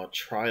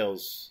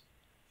Trials.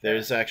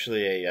 There's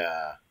actually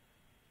a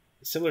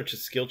similar to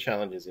skill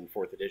challenges in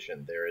 4th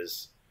edition. There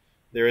is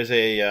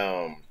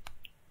a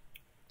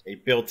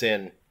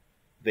built-in.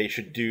 They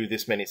should do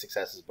this many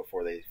successes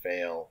before they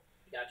fail.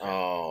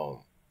 Gotcha.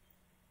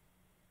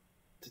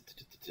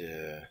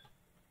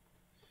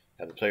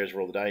 Have the players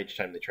roll the die each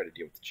time they try to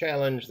deal with the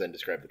challenge, then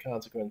describe the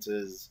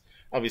consequences.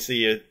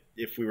 Obviously,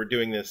 if we were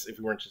doing this, if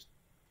we weren't just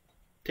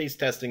taste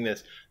testing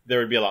this, there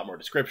would be a lot more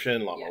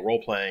description, a lot more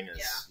role playing,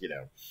 you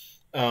know.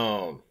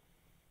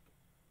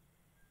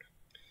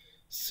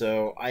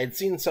 So I had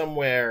seen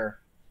somewhere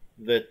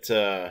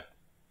that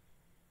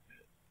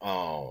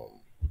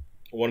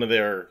one of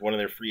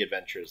their free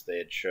adventures, they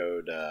had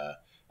showed a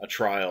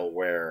trial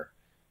where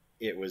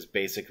it was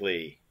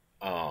basically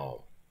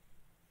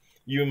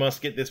you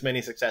must get this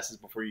many successes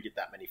before you get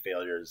that many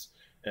failures.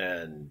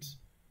 And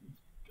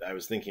I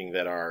was thinking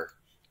that our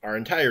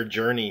entire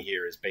journey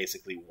here is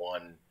basically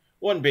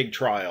one big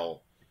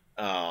trial,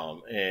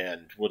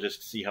 and we'll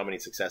just see how many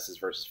successes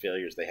versus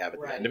failures they have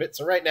at the end of it.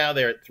 So right now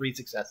they're at 3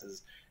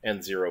 successes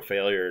and 0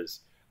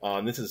 failures.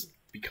 This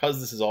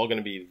is all going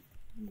to be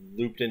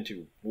looped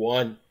into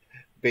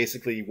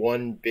basically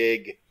one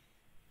big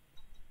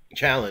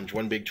challenge,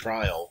 one big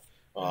trial.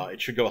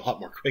 It should go a lot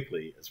more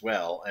quickly as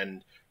well,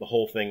 and the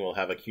whole thing will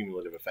have a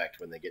cumulative effect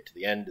when they get to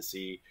the end to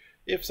see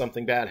if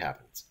something bad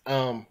happens.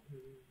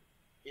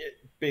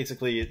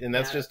 Basically, and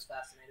that's just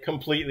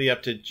completely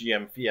up to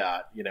GM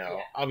Fiat.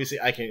 Obviously,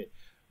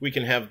 we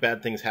can have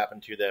bad things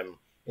happen to them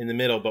in the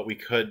middle, but we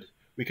could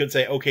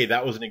say, okay,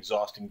 that was an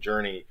exhausting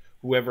journey.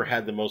 Whoever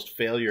had the most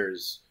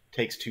failures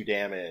takes 2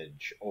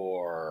 damage,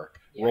 or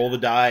roll the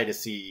die to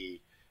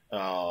see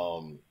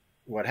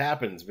what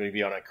happens.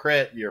 Maybe on a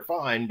crit, you're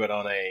fine, but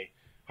on a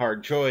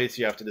hard choice,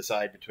 you have to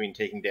decide between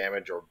taking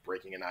damage or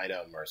breaking an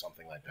item or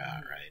something like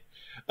that, right?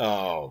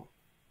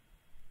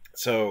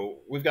 So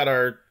we've got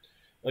our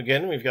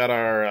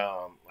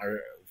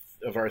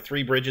of our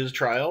 3 bridges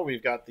trial.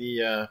 We've got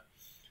the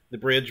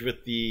bridge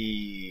with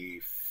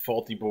the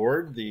faulty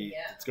board.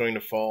 It's going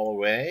to fall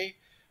away.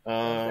 Is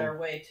there a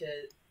way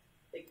to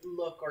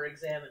look or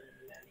examine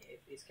any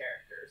of these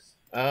characters?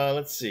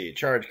 Let's see.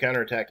 Charge,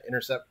 counterattack,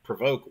 intercept,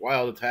 provoke,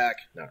 wild attack.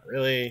 Not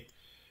really.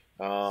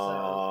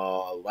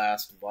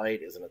 Last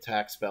light is an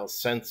attack spell.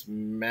 Sense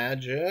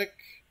magic.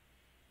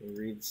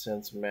 Read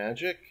sense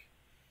magic.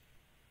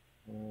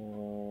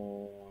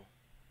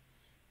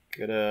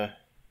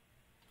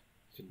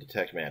 To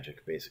detect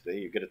magic, basically.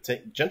 You get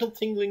a gentle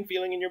tingling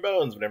feeling in your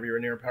bones whenever you're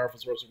near a powerful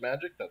source of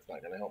magic. That's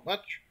not going to help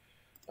much.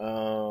 Who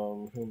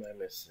am I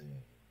missing?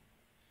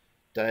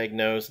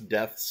 Diagnose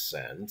death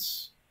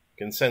sense.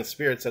 Can sense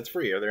spirits. That's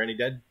free. Are there any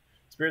dead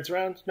spirits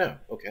around? No.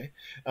 Okay.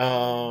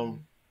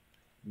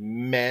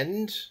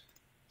 Mend.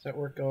 Does that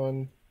work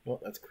on... Well,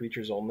 that's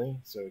creatures only,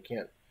 so we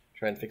can't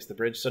try and fix the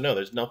bridge. So no,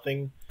 there's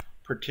nothing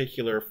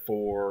particular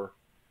for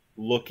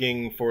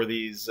looking for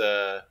these...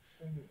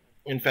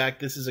 In fact,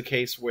 this is a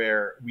case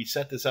where we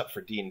set this up for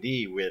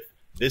D&D with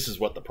this is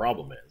what the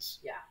problem is.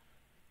 Yeah.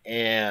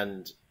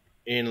 And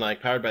in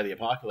Powered by the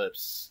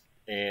Apocalypse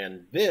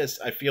and this,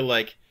 I feel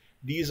like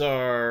these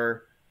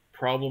are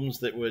problems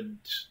that would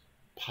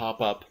pop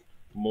up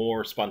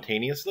more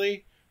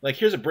spontaneously.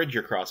 Here's a bridge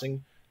you're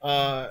crossing.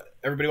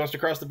 Everybody wants to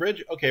cross the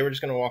bridge? Okay, we're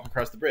just going to walk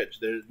across the bridge.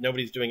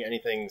 Nobody's doing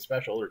anything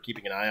special or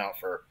keeping an eye out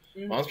for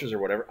monsters or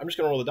whatever. I'm just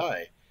going to roll the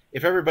die.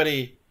 If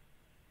everybody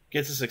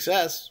gets a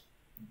success,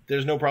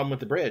 there's no problem with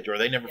the bridge, or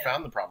they never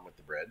found the problem with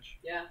the bridge.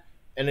 Yeah.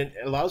 And it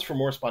allows for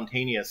more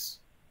spontaneous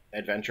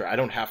adventure. I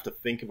don't have to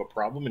think of a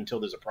problem until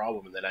there's a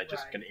problem, and then I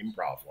just can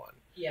improv one.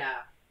 Yeah.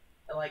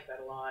 I like that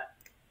a lot.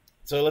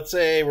 So let's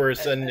say we're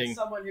sending... As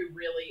someone who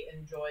really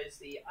enjoys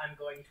the I'm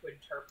going to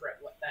interpret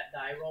what that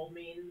die roll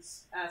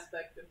means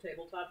aspect of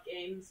tabletop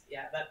games,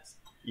 that's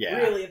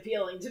really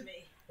appealing to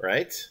me.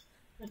 Right?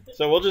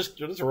 So we'll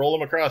just roll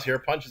them across here.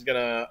 Punch is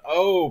gonna...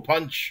 Oh,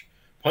 Punch!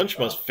 Punch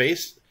must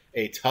face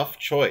a tough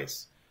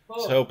choice.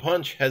 So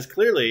Punch has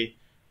clearly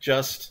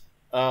just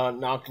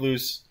knocked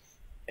loose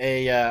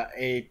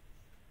a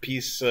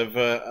piece of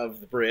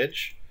the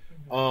bridge.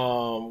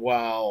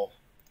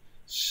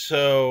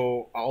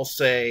 So I'll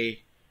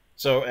say,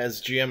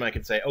 as GM, I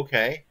could say,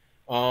 okay,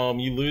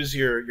 you lose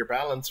your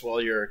balance while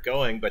you're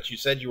going, but you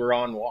said you were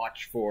on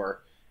watch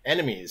for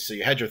enemies, so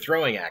you had your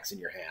throwing axe in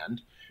your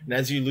hand, and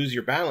as you lose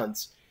your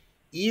balance,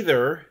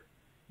 either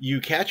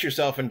you catch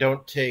yourself and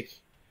don't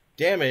take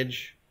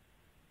damage,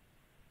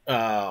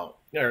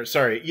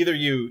 either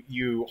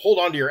you hold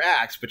onto your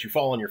axe, but you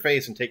fall on your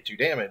face and take 2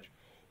 damage,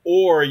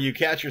 or you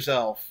catch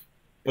yourself,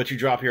 but you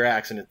drop your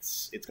axe and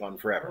it's gone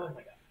forever. Oh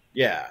my god.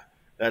 Yeah,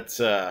 that's...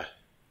 Now,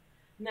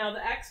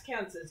 the axe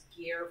counts as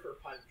gear for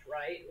Punch,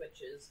 right?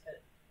 Which is an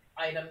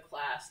item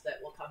class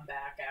that will come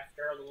back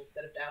after a little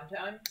bit of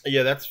downtime?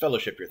 Yeah, that's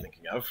Fellowship you're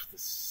thinking of.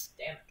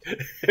 Damn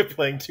it.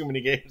 Playing too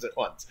many games at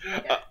once.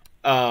 Okay. Nope.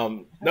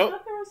 I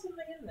thought there was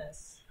something in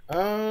this.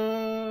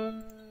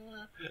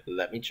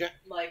 Let me check.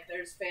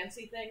 There's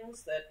fancy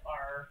things that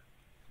are...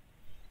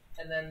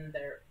 And then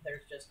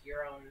there's just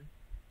your own...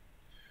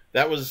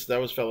 That was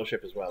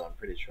Fellowship as well, I'm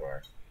pretty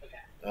sure. Okay.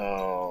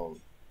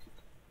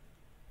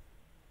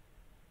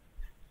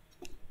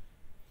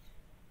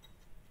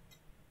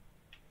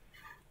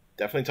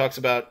 Definitely talks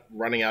about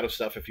running out of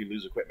stuff if you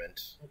lose equipment.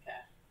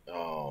 Okay.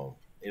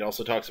 It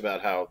also talks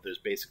about how there's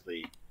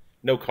basically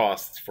no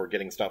costs for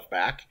getting stuff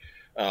back.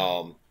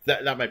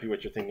 That might be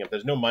what you're thinking of.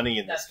 There's no money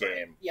in this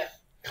game. Yeah.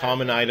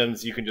 Common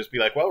items, you can just be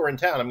like, well, we're in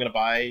town. I'm going to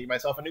buy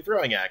myself a new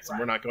throwing axe. And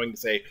we're not going to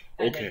say,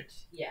 okay.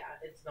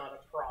 It's not a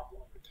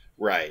problem.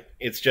 Right.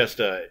 It's just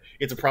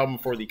it's a problem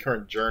for the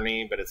current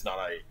journey, but it's not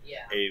a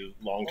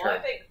long-term. Well,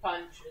 I think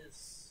Punch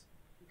is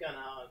going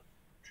to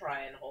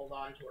try and hold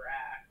on to her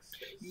axe.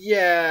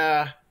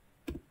 Yeah.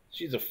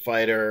 She's a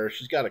fighter.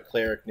 She's got a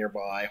cleric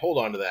nearby. Hold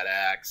on to that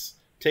axe.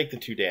 Take the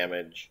 2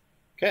 damage.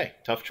 Okay.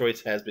 Tough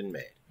choice has been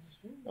made.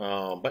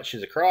 But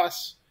she's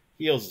across.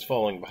 Heels is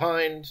falling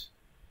behind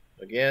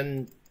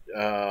again.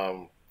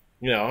 And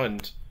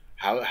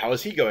how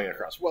is he going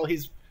across? Well,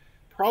 he's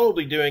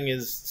probably doing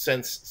his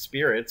sense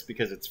spirits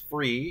because it's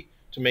free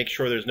to make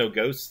sure there's no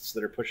ghosts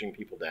that are pushing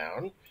people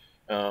down.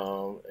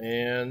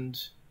 And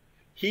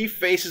he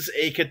faces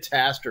a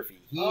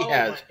catastrophe. He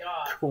has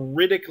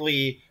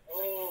critically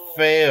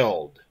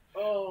failed.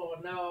 Oh,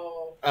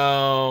 no.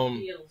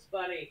 Heels,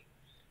 buddy.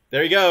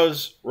 There he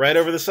goes, right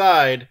over the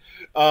side.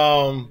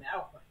 Now,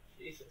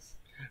 Jesus.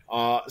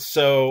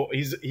 So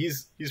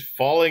he's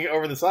falling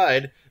over the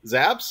side.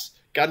 Zaps,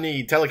 got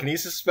any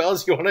telekinesis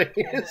spells you want to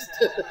use?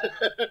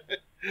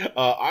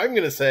 I'm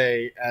gonna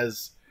say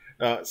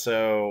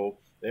so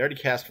they already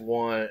cast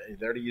one.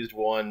 They already used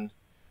one.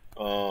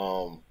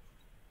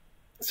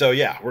 So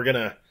yeah, we're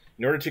gonna,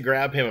 in order to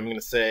grab him, I'm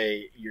gonna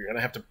say you're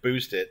gonna have to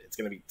boost it. It's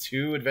gonna be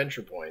 2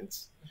 adventure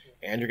points,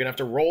 and you're gonna have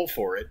to roll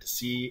for it to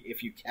see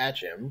if you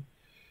catch him.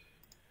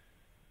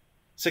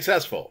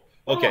 Successful.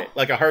 Okay,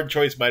 like a hard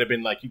choice might have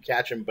been like you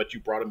catch him, but you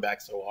brought him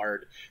back so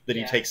hard that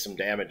he takes some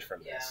damage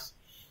from this.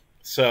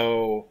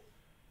 So,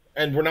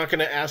 and we're not going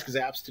to ask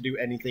Zaps to do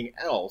anything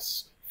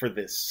else for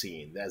this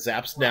scene.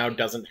 Zaps now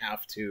doesn't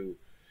have to,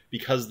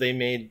 because they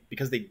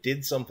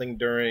did something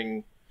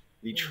during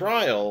the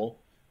trial.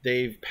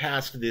 They've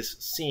passed this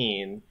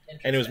scene,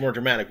 and it was more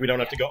dramatic. We don't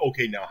have to go,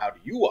 okay, now how do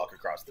you walk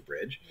across the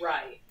bridge?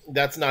 Right.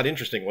 That's not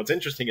interesting. What's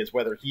interesting is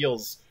whether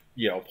Heels,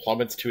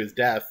 plummets to his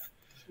death.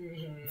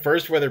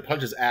 First, whether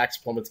Punch's axe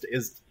plummets to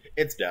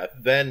its death,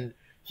 then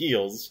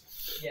Heels.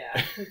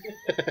 Yeah.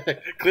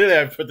 Clearly,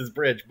 I've put this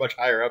bridge much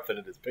higher up than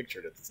it is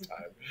pictured at this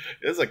time.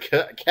 It's a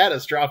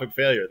catastrophic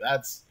failure.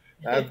 That's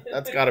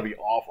got to be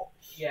awful.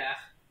 Yeah.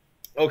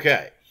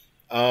 Okay.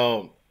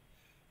 I'm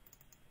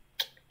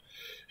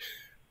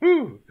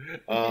gonna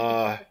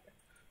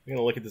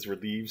look at this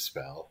relieve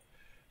spell.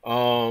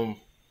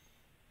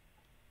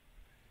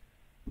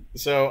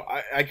 So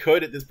I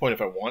could at this point,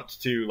 if I want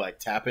to,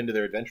 tap into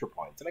their adventure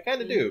points, and I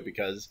kind of do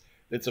because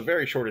it's a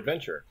very short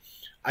adventure.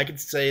 I could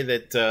say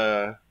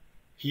that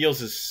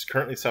Heels is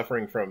currently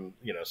suffering from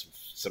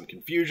some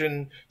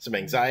confusion, some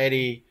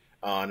anxiety,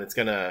 and it's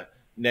gonna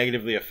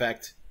negatively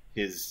affect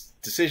his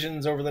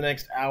decisions over the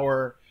next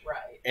hour.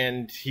 Right.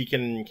 And he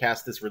can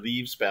cast this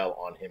relieve spell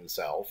on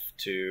himself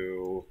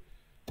to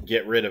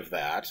get rid of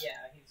that.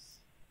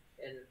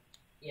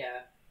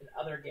 Yeah, in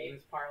other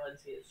games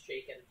parlance, he is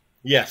shaken.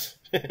 Yes,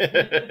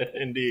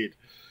 indeed.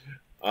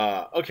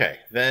 Okay,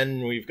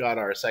 then we've got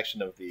our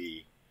section of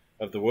the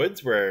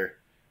woods where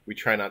we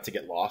try not to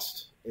get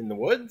lost in the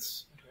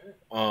woods.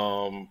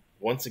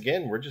 Once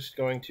again, we're just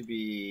going to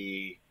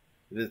be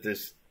that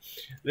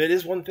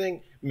is one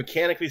thing.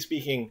 Mechanically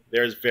speaking,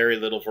 there's very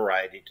little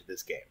variety to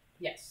this game.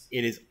 Yes,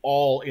 it is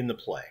all in the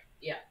play.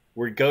 Yeah,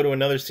 we go to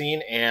another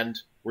scene and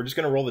we're just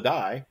going to roll the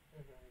die,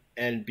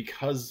 and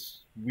because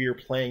we're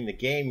playing the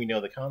game, we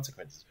know the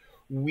consequences.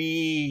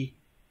 We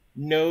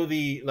know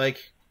the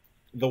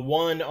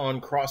one on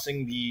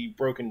crossing the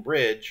broken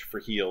bridge for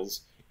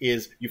Heels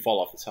is you fall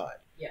off the side.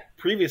 Yeah.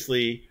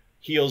 Previously,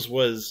 Heels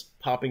was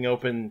popping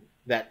open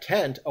that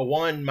tent. A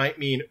 1 might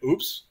mean,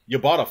 oops, you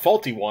bought a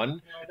faulty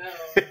one. Oh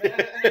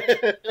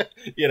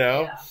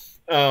no. Yeah.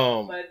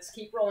 But it's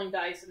keep rolling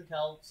dice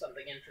until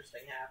something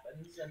interesting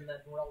happens, and then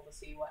roll to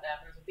see what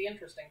happens with the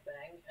interesting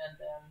thing, and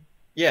then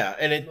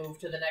and move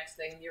to the next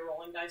thing you're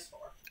rolling dice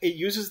for. It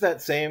uses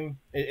that same.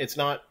 It's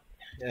not.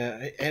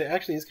 It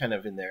actually is kind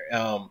of in there.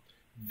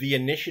 The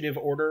initiative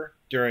order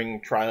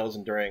during trials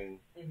and during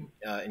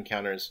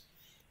encounters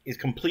is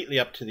completely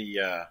up to the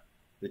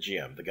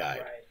GM, the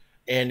guide, right.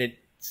 And it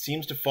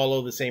seems to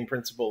follow the same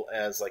principle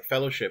as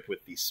Fellowship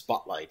with the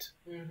spotlight,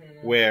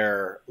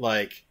 where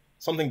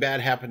something bad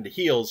happened to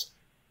Heels.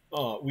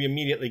 We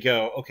immediately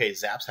go, okay,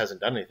 Zaps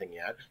hasn't done anything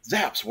yet.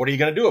 Zaps, what are you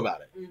going to do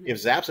about it? If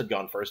Zaps had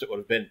gone first, it would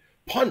have been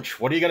Punch.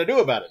 What are you going to do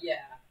about it?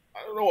 Yeah.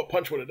 I don't know what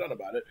Punch would have done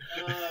about it.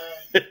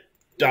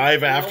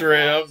 Dive after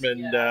him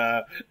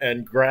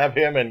and grab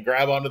him and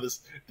grab onto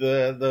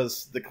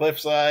the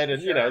cliffside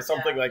and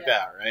something like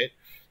that, right?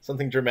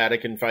 Something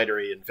dramatic and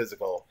fightery and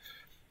physical.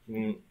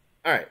 All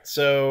right,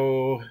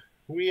 so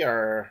we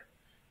are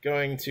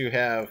going to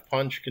have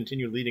Punch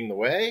continue leading the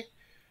way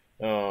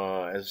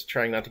as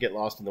trying not to get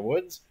lost in the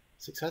woods.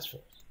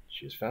 Successful.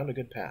 She has found a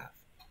good path.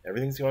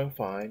 Everything's going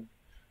fine.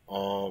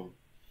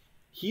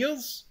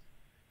 Heels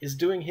is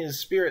doing his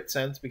spirit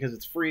sense because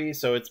it's free,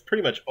 so it's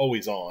pretty much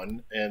always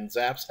on. And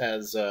Zaps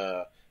has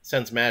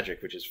sense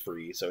magic, which is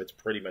free, so it's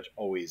pretty much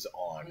always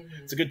on.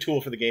 It's a good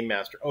tool for the game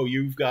master. Oh,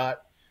 you've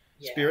got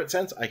spirit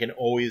sense? I can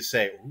always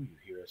say, ooh, you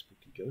hear a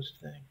spooky ghost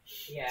thing.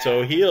 Yeah.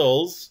 So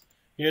Heels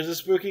here's a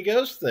spooky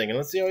ghost thing, and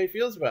let's see how he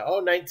feels about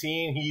it.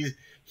 19.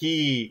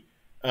 He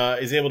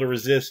is able to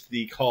resist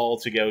the call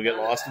to go get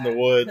lost in the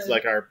woods,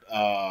 like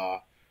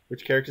our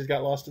which characters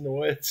got lost in the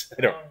woods?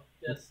 I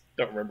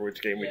don't remember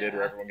which game we did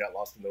where everyone got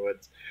lost in the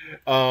woods.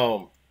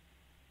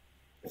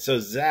 So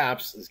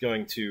Zaps is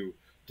going to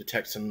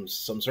detect some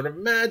sort of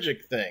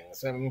magic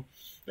things, and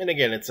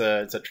again, it's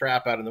a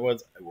trap out in the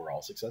woods. We're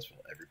all successful.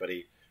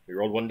 We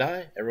rolled one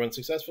die. Everyone's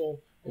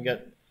successful. We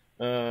got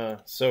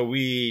So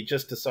we,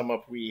 just to sum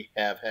up, we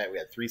had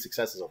 3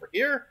 successes over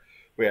here.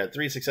 We had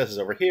 3 successes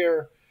over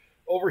here.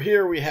 Over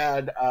here we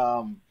had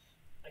one.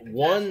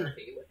 With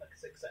a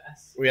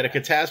success. We had a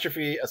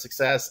catastrophe, a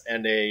success,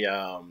 and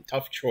a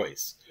tough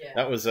choice. Yeah.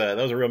 That was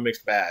a real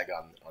mixed bag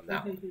on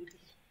that one.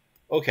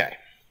 Okay,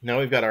 now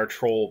we've got our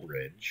troll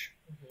bridge,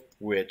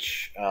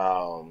 which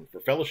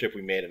for Fellowship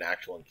we made an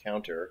actual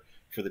encounter.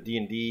 For the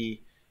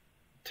D&D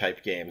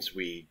type games,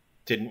 we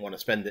didn't want to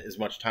spend as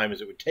much time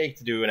as it would take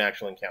to do an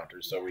actual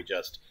encounter, so we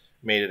just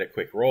made it a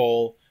quick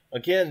roll.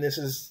 Again, this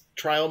is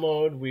trial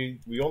mode. We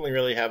only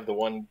really have the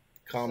one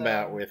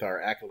combat with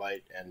our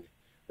acolyte and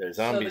their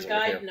zombies. So the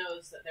guide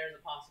knows that there's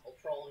a possible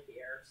troll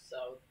here,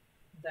 so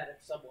that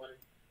if someone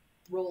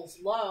rolls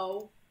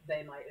low,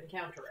 they might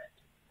encounter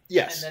it.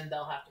 Yes. And then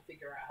they'll have to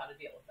figure out how to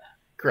deal with that.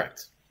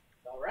 Correct.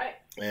 All right.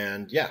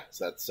 And yeah,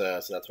 so that's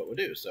what we'll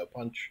do. So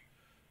Punch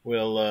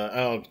will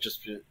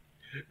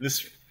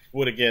this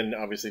would, again,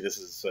 obviously this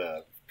is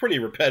a pretty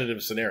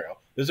repetitive scenario.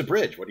 There's a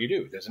bridge. What do you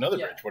do? There's another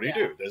bridge. What do you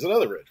do? There's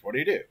another bridge. What do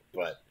you do?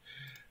 But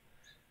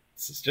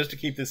it's just to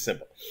keep this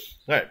simple.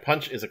 All right,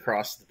 Punch is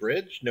across the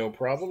bridge. No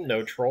problem.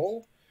 No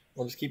troll.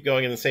 We'll just keep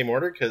going in the same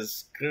order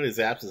because clearly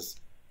Zaps'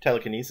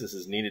 telekinesis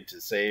is needed to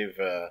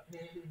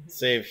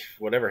save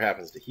whatever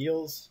happens to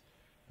heals.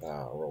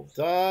 Roll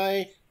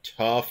die.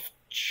 Tough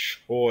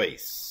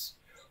choice.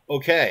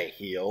 Okay,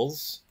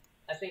 heals.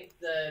 I think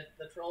the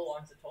troll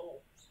wants a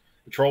toll.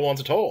 The troll wants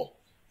a toll.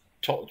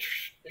 Troll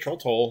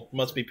toll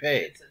must be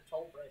paid. It's a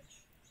toll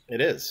bridge. It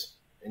is,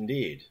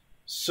 indeed.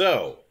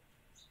 So,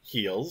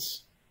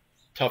 heals.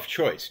 Tough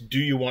choice. Do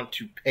you want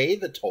to pay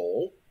the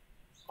toll,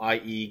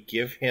 i.e.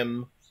 give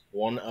him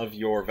one of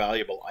your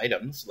valuable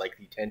items, like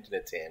the tent in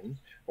a tin,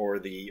 or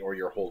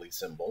your holy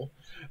symbol,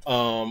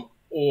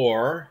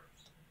 or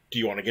do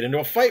you want to get into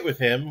a fight with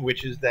him,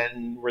 which is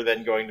we're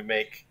then going to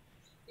make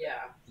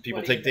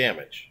people take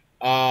damage?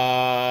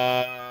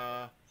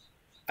 I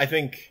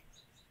think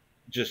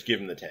just give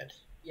him the tent.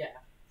 Yeah.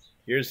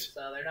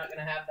 So they're not going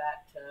to have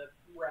that to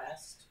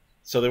rest.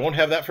 So they won't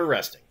have that for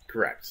resting.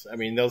 Correct. I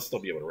mean, they'll still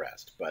be able to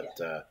rest,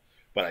 but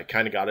I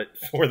kind of got it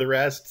for the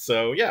rest.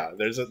 So yeah,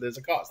 there's a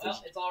cost.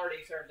 Well, it's already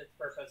served its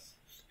purpose.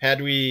 Had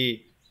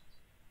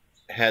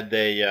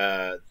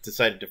they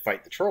decided to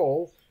fight the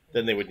troll,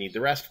 then they would need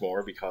the rest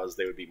more because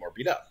they would be more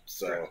beat up.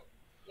 So,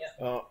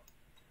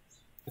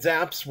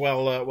 Zaps.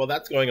 While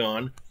that's going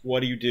on,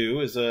 what do you do?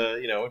 Is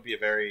it'd be a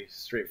very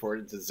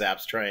straightforward. Does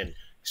Zaps try and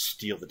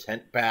steal the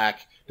tent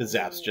back? Does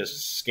Zaps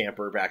just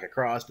scamper back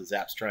across? Does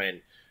Zaps try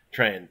and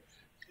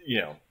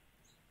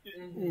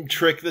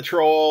trick the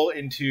troll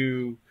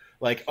into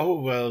like, oh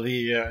well,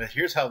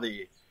 here's how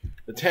the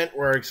tent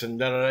works and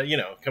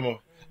come on.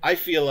 I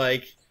feel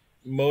like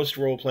most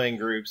role-playing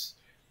groups,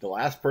 the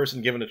last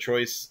person given a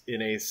choice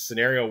in a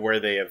scenario where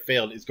they have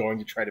failed is going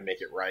to try to make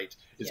it right,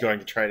 is going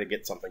to try to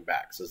get something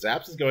back. So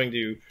Zaps is going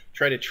to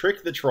try to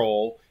trick the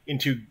troll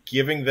into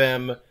giving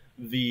them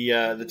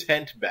the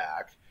tent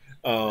back.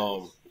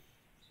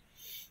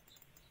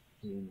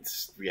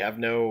 We have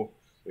no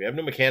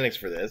mechanics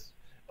for this.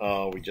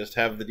 We just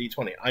have the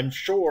D20. I'm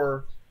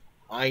sure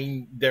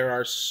there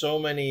are so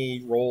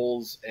many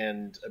roles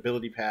and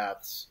ability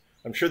paths.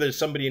 I'm sure there's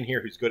somebody in here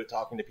who's good at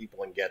talking to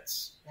people and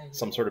gets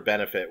some sort of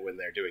benefit when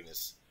they're doing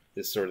this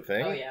sort of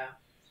thing. Oh, yeah.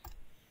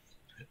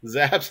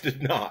 Zaps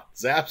did not.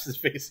 Zaps is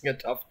facing a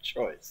tough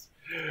choice.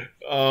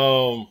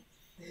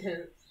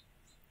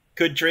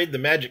 Could trade the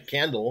magic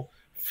candle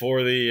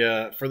for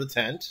the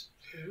tent.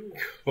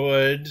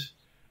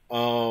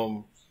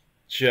 Ooh.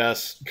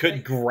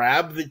 Could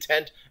grab the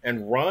tent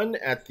and run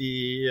at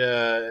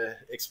the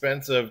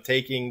expense of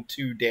taking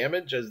 2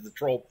 damage as the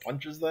troll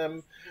punches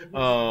them.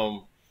 I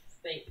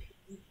think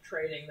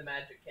trading the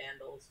magic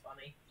candle is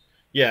funny.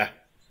 Yeah.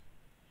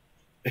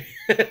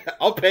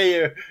 I'll pay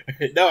you.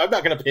 No, I'm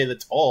not going to pay the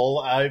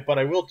toll, but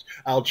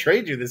I'll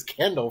trade you this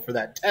candle for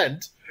that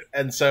tent.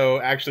 And so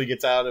actually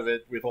gets out of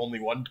it with only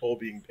 1 toll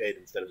being paid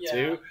instead of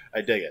 2.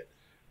 I dig it.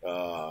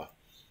 I'm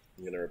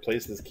going to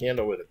replace this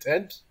candle with a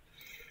tent.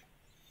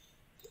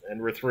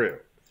 And we're through.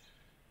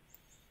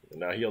 And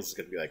now Heels is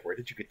going to be like, where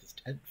did you get this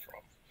tent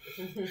from?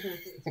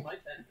 It's my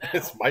tent now.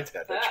 It's my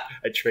tent.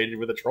 I traded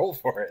with a troll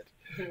for it.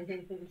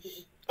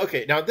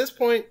 Okay, now at this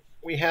point,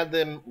 we had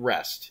them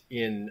rest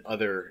in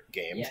other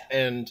games. Yeah.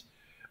 And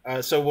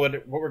so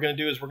what we're going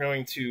to do is we're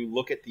going to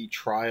look at the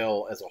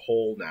trial as a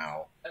whole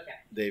now. Okay.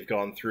 They've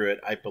gone through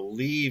it. I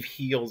believe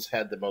Heels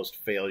had the most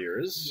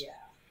failures. Yeah.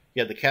 He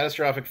had the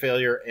catastrophic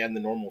failure and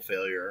the normal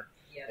failure.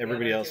 Yeah,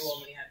 Everybody else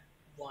only had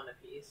 1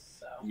 apiece,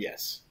 so...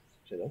 Yes.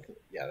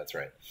 Yeah, that's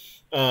right.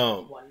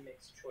 1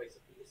 mixed choice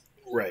apiece.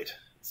 Right.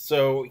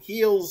 So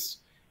Heels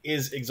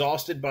is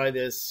exhausted by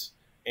this,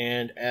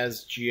 and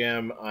as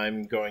GM,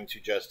 I'm going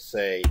to just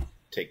say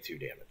take 2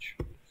 damage.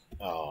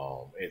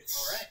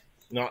 It's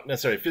not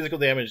necessarily physical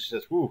damage. It's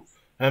just, whoo,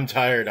 I'm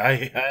tired.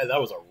 That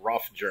was a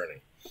rough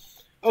journey.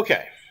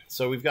 Okay,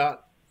 so we've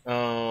got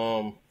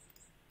as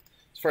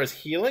far as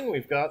healing,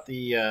 we've got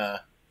the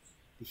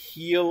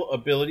heal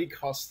ability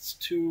costs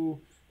 2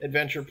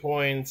 adventure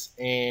points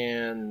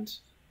and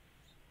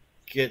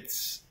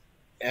gets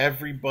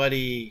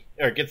everybody,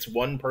 or gets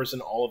one person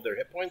all of their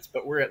hit points,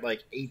 but we're at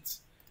like 8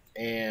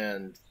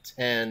 and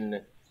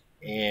 10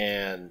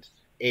 and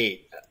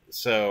 8,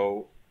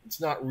 so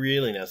it's not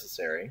really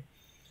necessary.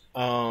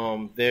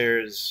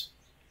 There's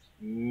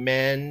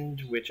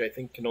Mend, which I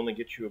think can only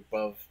get you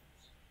above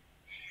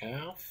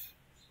half.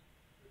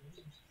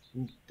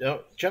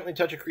 Don't gently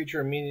touch a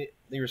creature,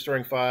 immediately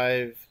restoring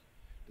 5.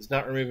 Does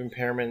not remove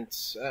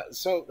impairments.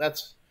 So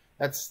that's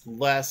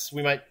less.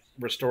 We might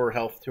restore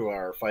health to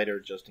our fighter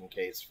just in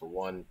case for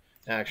 1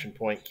 action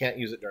point. Can't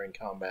use it during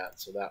combat,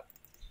 so that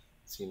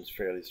seems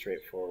fairly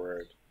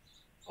straightforward.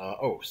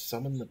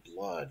 Summon the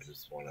Blood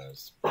was one I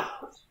was.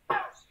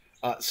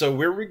 So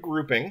we're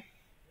regrouping.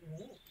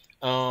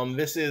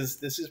 This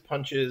is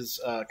Punch's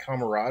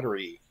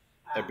camaraderie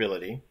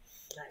ability.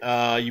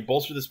 Nice. You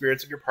bolster the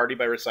spirits of your party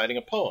by reciting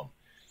a poem.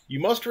 You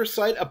must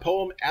recite a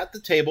poem at the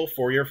table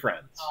for your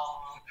friends.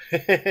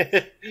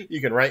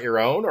 You can write your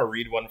own or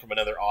read one from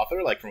another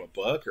author, like from a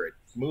book or a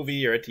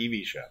movie or a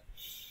TV show.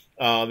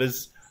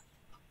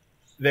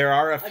 There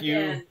are a few.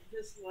 Again,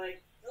 just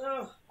like,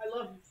 I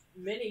love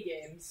mini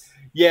games.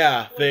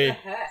 Yeah, What the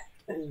heck?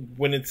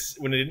 when it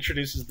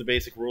introduces the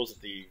basic rules at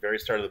the very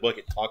start of the book,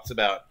 it talks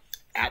about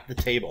at the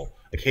table.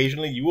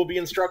 Occasionally, you will be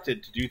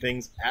instructed to do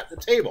things at the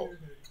table.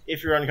 Mm-hmm.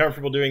 If you're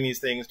uncomfortable doing these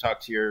things, talk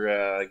to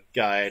your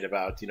guide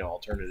about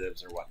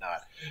alternatives or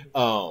whatnot.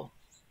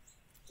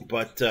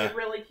 But it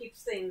really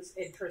keeps things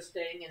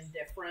interesting and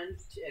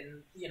different,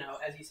 and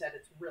as you said,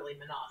 it's really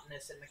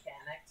monotonous in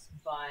mechanics.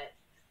 But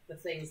the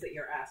things that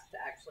you're asked to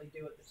actually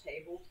do at the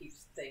table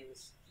keeps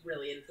things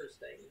really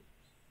interesting.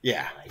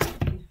 Yeah.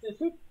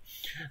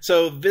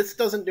 So this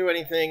doesn't do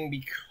anything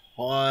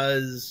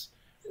because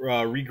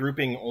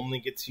regrouping only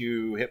gets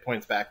you hit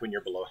points back when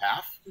you're below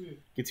half.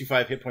 Gets you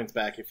 5 hit points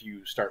back if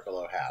you start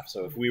below half.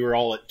 So if we were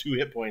all at 2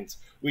 hit points,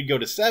 we'd go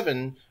to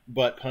 7,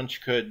 but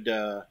Punch could,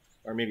 or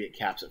maybe it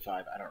caps at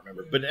 5, I don't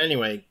remember. But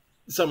anyway,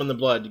 Summon the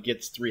Blood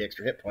gets 3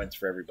 extra hit points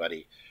for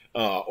everybody,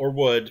 or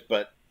would,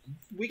 but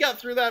we got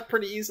through that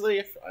pretty easily.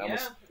 I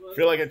almost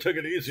feel like I took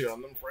it easy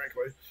on them,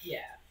 frankly. Yeah.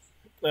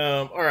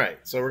 All right,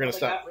 so we're going to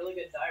stop. They got really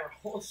good die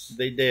rolls.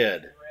 They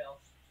did.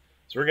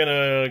 So we're going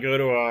to go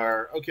to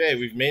our... Okay,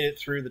 we've made it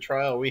through the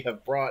trial. We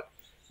have brought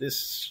this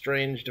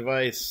strange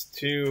device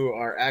to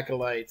our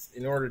acolytes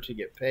in order to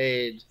get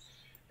paid.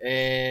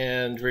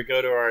 And we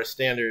go to our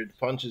standard.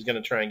 Punch is going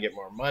to try and get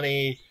more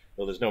money.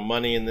 Though there's no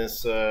money in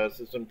this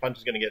system, Punch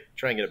is going to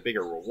try and get a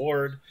bigger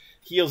reward.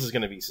 Heels is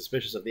going to be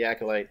suspicious of the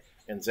acolyte.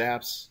 And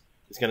Zaps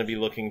is going to be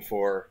looking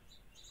for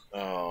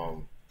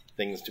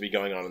things to be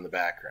going on in the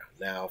background.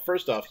 Now,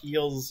 first off,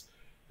 Heels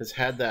has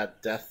had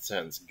that death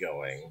sense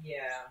going.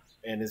 Yeah.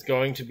 And is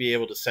going to be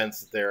able to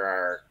sense that there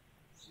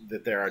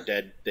are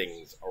dead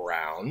things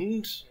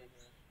around.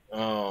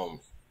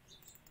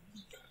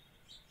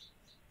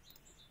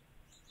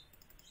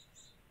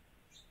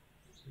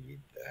 Read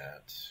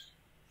that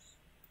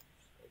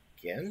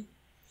again.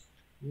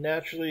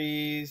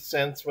 Naturally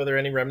sense whether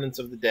any remnants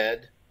of the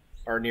dead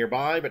are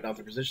nearby, but not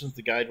their positions.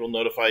 The guide will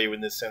notify you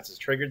when this sense is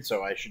triggered.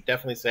 So I should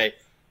definitely say,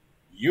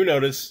 you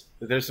notice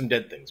that there's some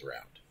dead things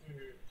around.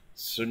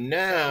 So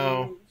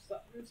now...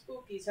 Something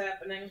spooky's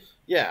happening.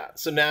 Yeah,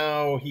 so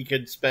now he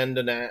could spend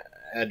an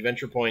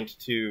adventure point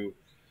to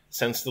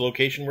sense the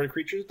location where the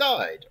creatures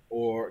died,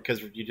 or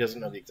because he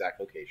doesn't know the exact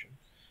location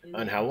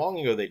and how long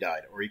ago they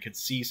died, or he could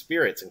see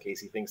spirits in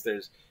case he thinks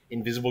there's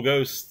invisible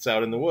ghosts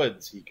out in the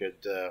woods. He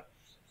could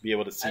be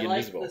able to see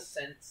invisible. I like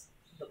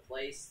the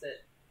place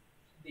that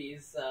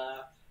these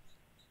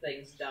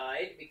things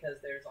died,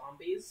 because they're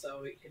zombies,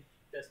 so it could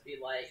just be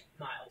like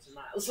miles and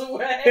miles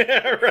away.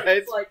 Right.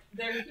 It's like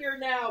they're here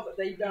now, but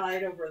they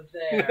died over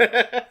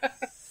there.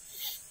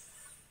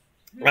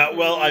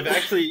 Well, I've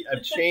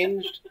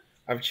changed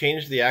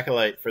the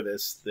acolyte for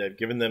this. They've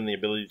given them the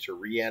ability to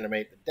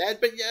reanimate the dead,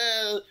 but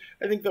yeah,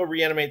 I think they'll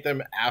reanimate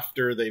them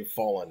after they've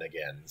fallen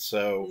again.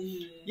 So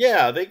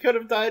yeah, they could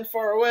have died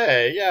far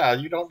away. Yeah,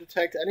 you don't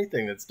detect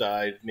anything that's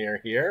died near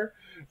here.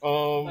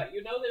 But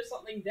there's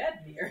something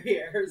dead near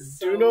here.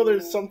 So... Do know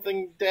there's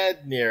something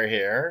dead near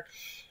here.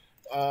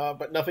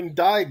 But nothing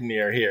died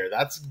near here.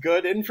 That's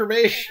good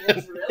information.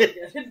 That's really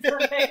good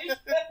information.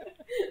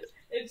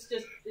 It's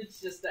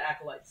just the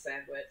acolyte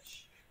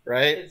sandwich.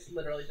 Right? It's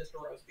literally just a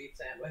roast beef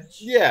sandwich.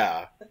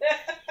 Yeah.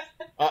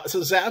 So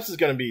Zaps is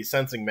going to be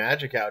sensing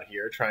magic out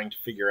here, trying to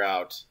figure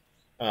out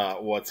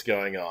what's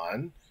going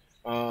on.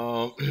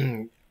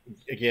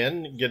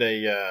 Again, get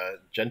a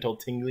gentle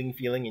tingling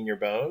feeling in your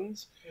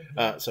bones.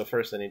 So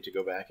first I need to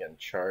go back and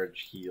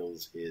charge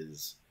Heels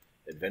his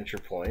adventure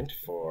point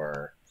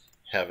for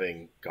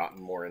having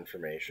gotten more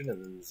information,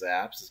 and then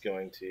Zaps is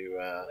going to...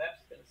 Zaps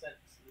is going to sense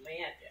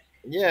magic.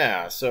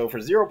 Yeah, so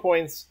for 0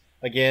 points,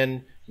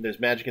 again, there's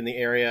magic in the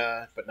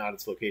area, but not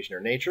its location or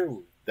nature.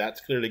 That's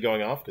clearly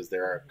going off because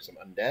there are some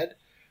undead.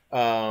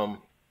 You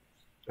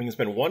can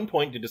spend 1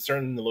 point to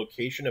discern the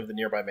location of the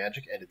nearby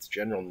magic and its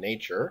general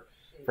nature.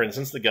 For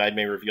instance, the guide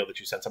may reveal that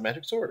you sense a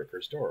magic sword, a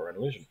cursed door, or an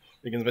illusion.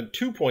 You can spend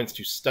 2 points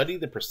to study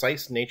the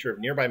precise nature of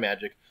nearby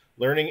magic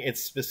Learning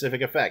its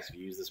specific effects. If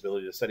you use this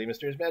ability to study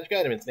mysterious magic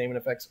item, its name and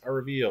effects are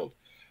revealed.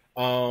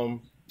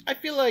 I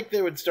feel like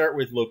they would start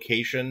with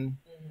location.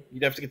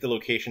 You'd have to get the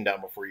location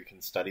down before you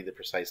can study the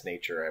precise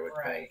nature, I would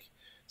think.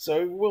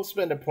 So we'll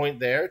spend a point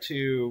there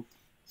to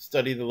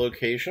study the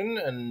location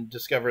and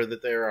discover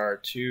that there are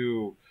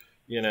two,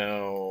 you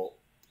know,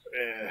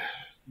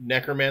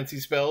 necromancy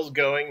spells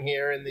going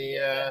here in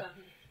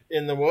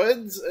the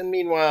woods. And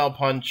meanwhile,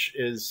 Punch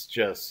is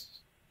just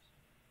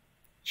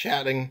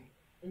chatting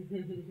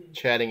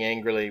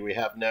angrily. We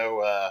have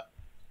no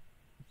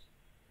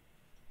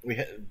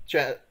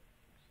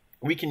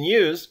we can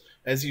use,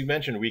 as you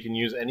mentioned, we can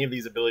use any of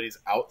these abilities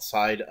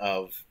outside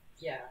of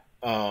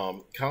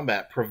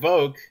combat.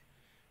 Provoke,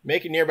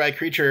 make a nearby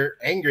creature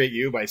angry at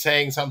you by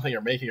saying something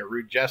or making a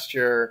rude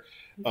gesture.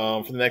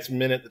 For the next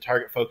minute, the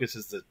target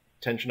focuses the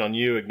attention on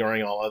you,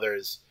 ignoring all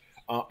others.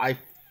 I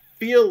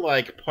feel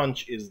like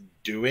Punch is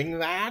doing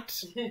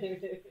that,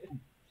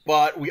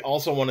 but we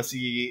also want to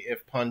see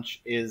if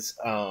Punch is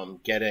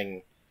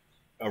getting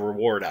a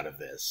reward out of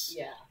this.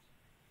 Yeah.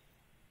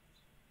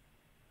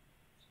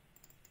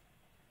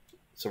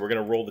 So we're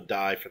going to roll the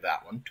die for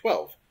that one.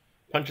 12.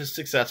 Punch is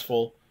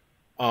successful.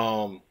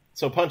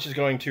 So Punch is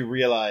going to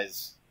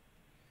realize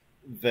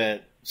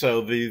that...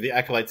 So the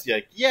Acolyte's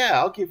like, yeah,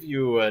 I'll give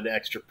you an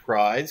extra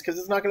prize because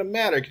it's not going to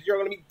matter because you're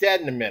going to be dead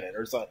in a minute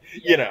or something.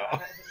 You know.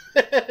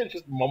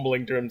 Just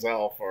mumbling to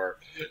himself or,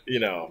 you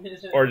know,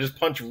 or just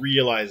Punch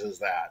realizes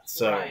that.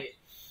 So,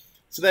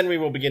 So then we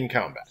will begin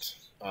combat.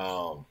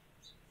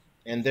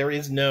 And there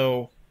is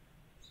no...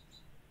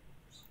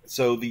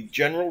 So the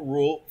general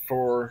rule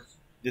for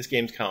this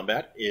game's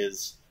combat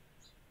is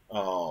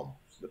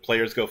the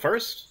players go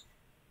first.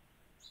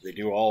 They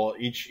do all...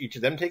 Each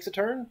of them takes a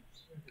turn.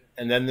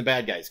 And then the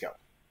bad guys go.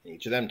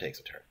 Each of them takes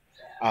a turn.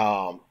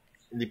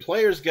 The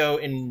players go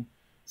in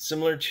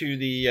similar to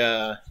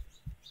the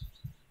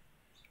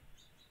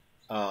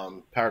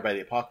Powered by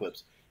the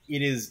Apocalypse.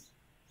 It is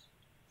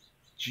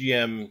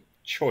GM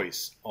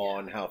choice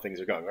on how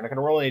things are going. We're not going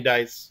to roll any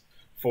dice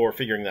for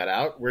figuring that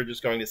out. We're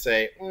just going to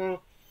say,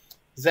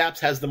 Zaps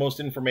has the most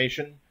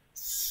information,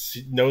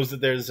 knows that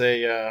there's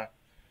a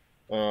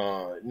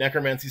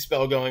necromancy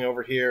spell going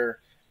over here,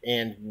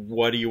 and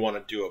what do you want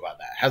to do about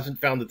that? Hasn't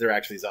found that they're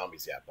actually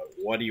zombies yet, but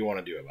what do you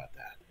want to do about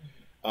that?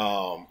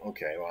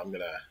 Okay, well, I'm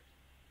going to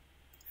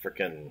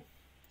frickin'...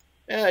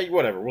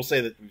 whatever. We'll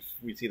say that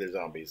we see they're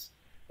zombies,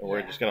 and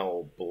we're just going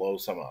to blow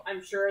some up.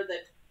 I'm sure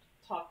that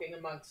talking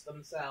amongst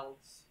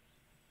themselves,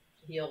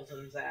 Heals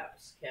and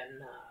Zaps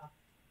can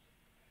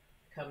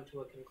come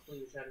to a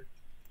conclusion.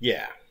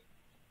 Yeah.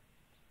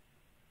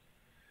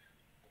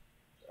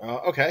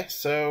 Okay,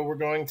 so we're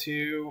going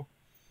to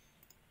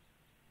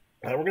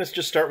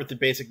just start with the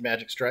basic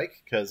magic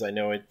strike because I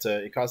know it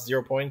costs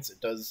 0 points.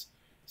 It does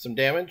some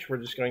damage. We're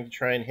just going to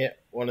try and hit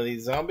one of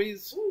these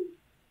zombies. Ooh.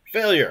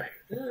 Failure.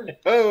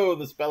 Oh,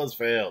 the spell has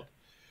failed.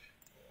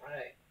 All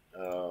right.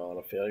 On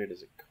a failure,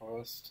 does it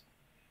cost?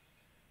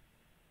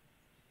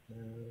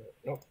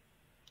 Nope.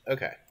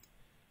 Okay.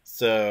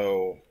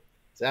 So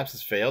Zaps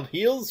has failed.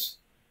 Heals.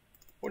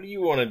 What do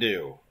you want to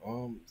do?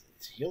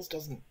 Heals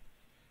doesn't.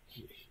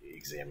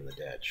 Examine the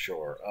dead,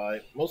 sure.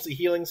 Mostly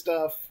healing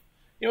stuff.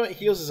 You know what?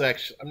 Heals is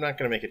actually... I'm not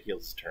going to make it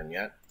Heals' turn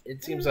yet.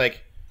 It seems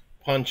like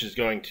Punch is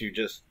going to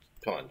just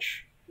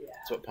punch. Yeah.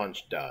 That's what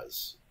Punch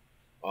does.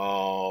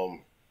 I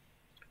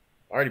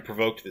already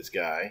provoked this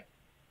guy.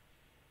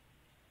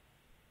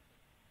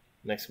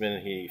 Next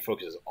minute, he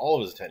focuses all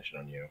of his attention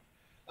on you.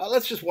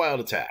 Let's just wild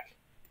attack.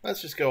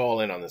 Let's just go all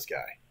in on this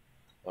guy.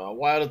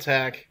 Wild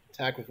attack.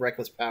 Attack with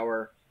reckless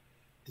power.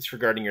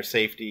 Disregarding your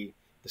safety.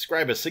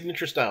 Describe a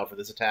signature style for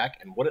this attack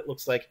and what it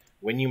looks like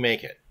when you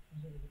make it.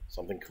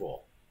 Something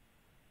cool.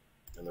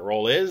 And the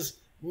roll is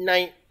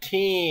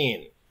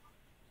 19.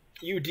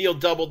 You deal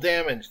double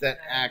damage. That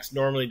axe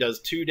normally does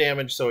 2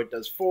 damage, so it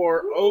does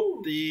 4. Ooh.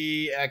 Oh,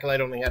 the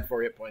Acolyte only had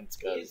 4 hit points.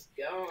 He's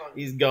gone.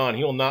 He's gone.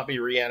 He will not be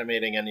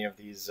reanimating any of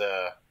these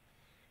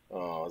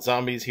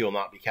zombies. He will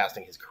not be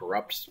casting his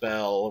Corrupt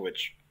spell,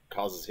 which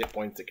causes hit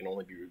points that can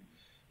only be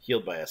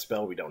healed by a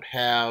spell we don't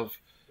have.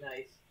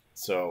 Nice.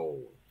 So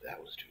that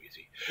was too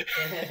easy.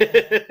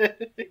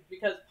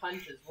 Because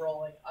Punch is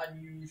rolling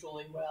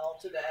unusually well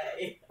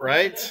today.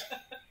 Right?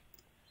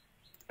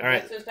 All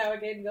right. That's just how a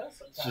game goes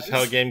sometimes. It's just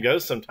how a game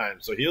goes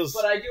sometimes. So Heals...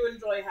 But I do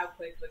enjoy how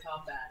quick the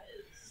combat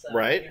is. So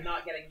right? You're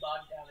not getting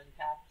bogged down in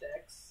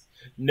tactics.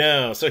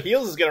 No. So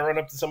Heals is going to run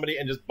up to somebody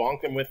and just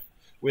bonk them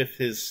with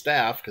his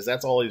staff, because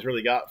that's all he's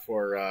really got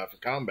for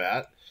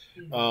combat.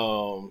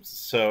 Mm-hmm.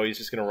 So he's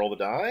just going to roll the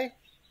die.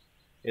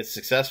 It's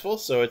successful,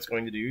 so it's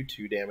going to do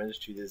 2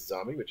 damage to this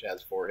zombie, which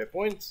has 4 hit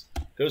points.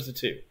 Goes to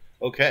 2.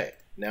 Okay,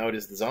 now it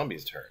is the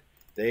zombie's turn.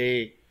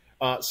 The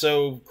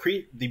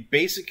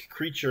basic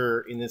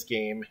creature in this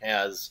game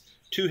has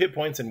 2 hit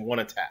points and 1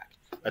 attack.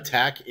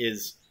 Attack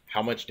is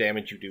how much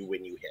damage you do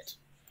when you hit.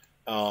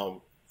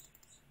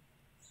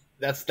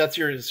 That's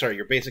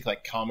your basic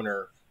like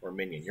commoner or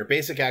minion. Your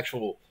basic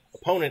actual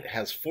opponent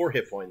has 4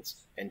 hit points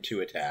and 2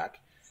 attack.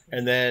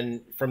 And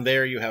then from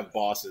there you have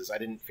bosses. I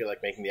didn't feel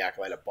like making the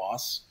Acolyte a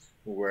boss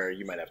where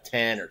you might have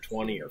 10 or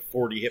 20 or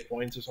 40 hit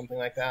points or something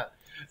like that.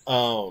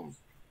 And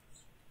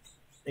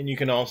you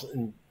can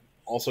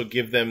also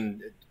give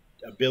them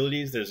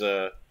abilities. There's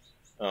a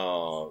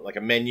like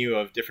a menu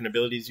of different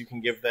abilities you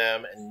can give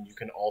them, and you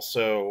can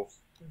also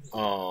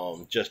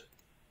just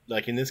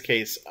like in this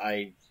case,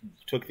 I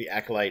took the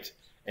Acolyte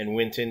and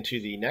went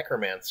into the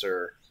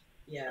Necromancer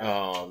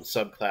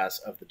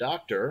subclass of the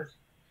Doctor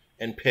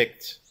and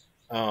picked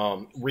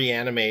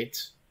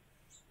Reanimate.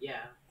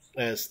 Yeah.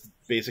 As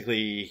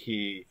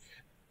basically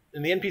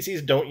and the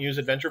NPCs don't use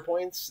adventure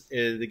points.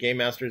 The game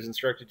master is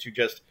instructed to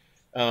just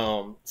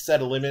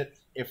set a limit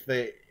if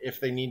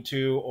they need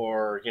to,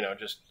 or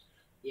just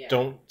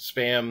don't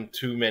spam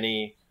too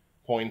many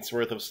points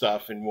worth of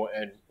stuff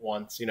at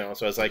once. So I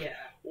was like,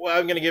 well,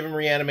 I'm going to give him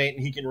Reanimate,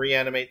 and he can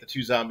reanimate the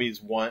two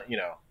zombies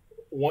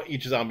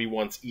each zombie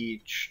once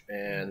each,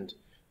 and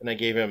I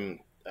gave him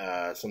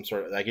I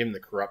gave him the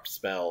Corrupt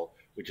spell,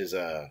 which is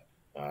a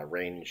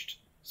ranged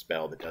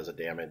spell that does a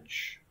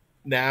damage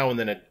now and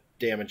then a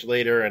damage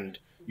later, and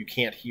you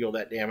can't heal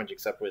that damage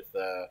except with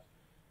a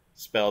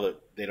spell that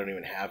they don't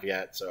even have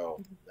yet.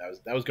 So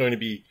that was going to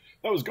be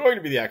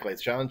the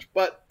Acolytes challenge,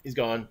 but he's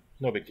gone.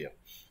 No big deal.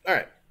 All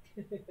right.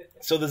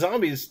 So the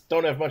zombies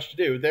don't have much to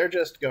do. They're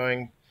just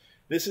going.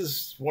 This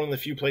is one of the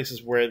few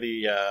places where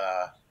the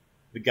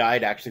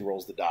guide actually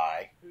rolls the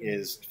die,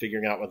 is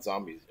figuring out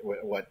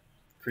what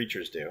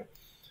creatures do.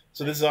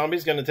 So this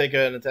zombie's going to take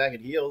an attack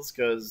at heals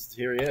because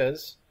here he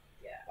is.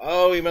 Yeah.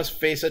 Oh, he must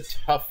face a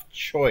tough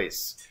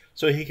choice.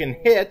 So he can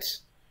hit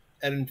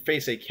and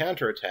face a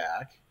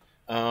counterattack.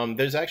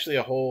 There's actually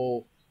a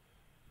whole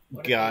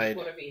guide.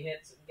 What if he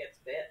hits and gets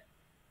bit?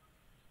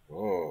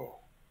 Oh.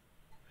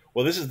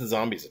 Well, this is the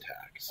zombie's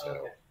attack.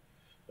 So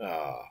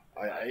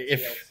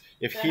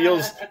if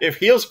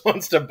heals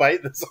wants to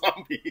bite the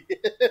zombie.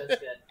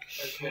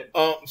 That's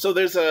good. So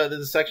there's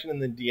a section in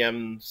the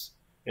DMs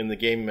in the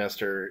Game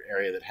Master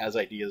area that has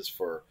ideas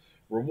for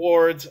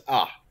rewards.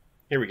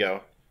 Here we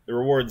go. The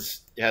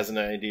rewards has an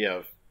idea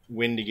of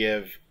when to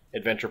give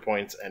adventure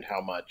points and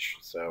how much.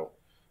 So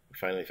we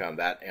finally found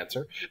that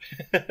answer.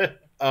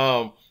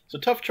 So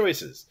tough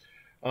choices.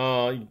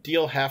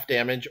 Deal half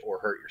damage or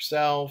hurt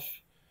yourself.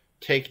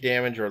 Take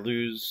damage or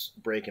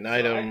break an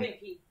item. I think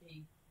he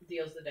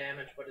deals the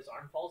damage, but his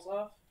arm falls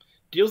off.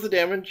 Deals the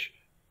damage,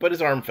 but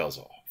his arm falls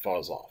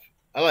off.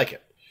 I like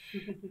it.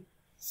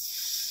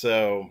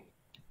 So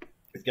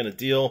he's going to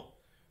deal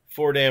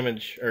 2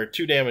 damage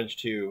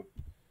to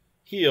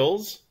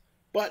heals,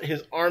 but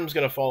his arm's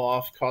going to fall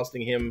off,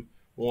 costing him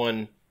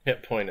 1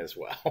 hit point as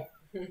well.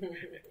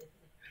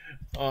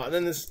 And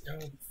then this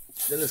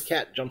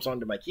cat jumps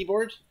onto my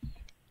keyboard.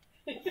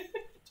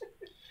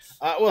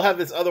 We'll have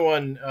this other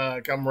one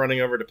come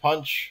running over to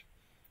punch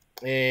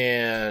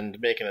and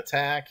make an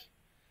attack.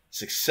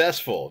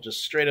 Successful,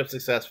 just straight up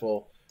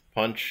successful.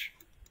 Punch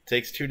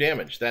takes 2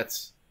 damage.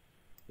 There's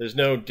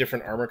no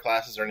different armor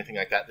classes or anything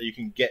like that you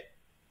can get.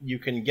 You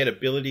can get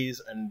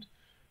abilities and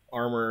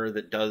armor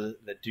that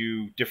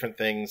do different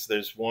things.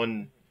 There's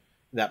one,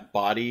 that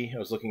body I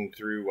was looking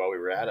through while we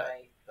were at it.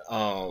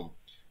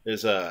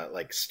 There's a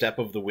Step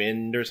of the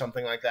Wind or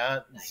something like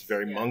that. Nice. It's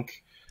very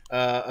monk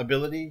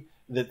ability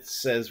that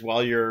says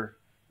while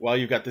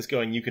you've got this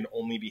going, you can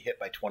only be hit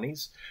by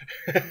 20s.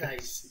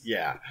 Nice.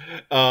 Yeah.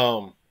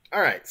 All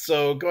right.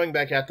 So going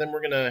back at them,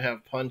 we're gonna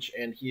have punch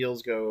and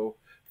heals go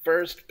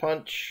first.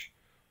 Punch.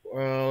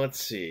 Let's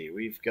see.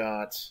 We've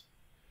got.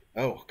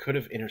 Could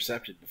have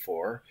intercepted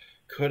before.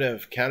 Could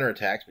have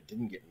counterattacked, but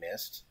didn't get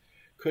missed.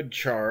 Could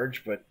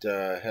charge, but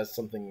has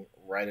something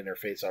right in her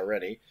face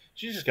already.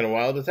 She's just gonna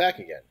wild attack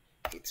again.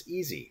 It's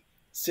easy.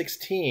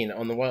 16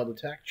 on the wild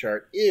attack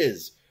chart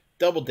is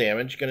double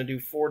damage. Going to do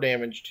 4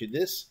 damage to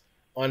this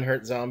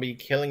unhurt zombie,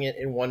 killing it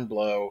in 1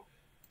 blow.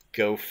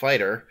 Go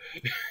fighter.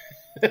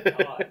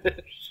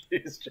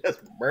 She's just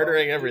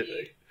murdering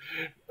everything.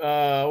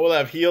 We'll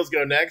have heals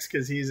go next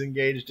because he's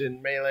engaged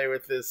in melee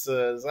with this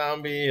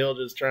zombie. He'll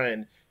just try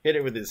and hit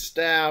it with his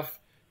staff.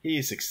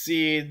 He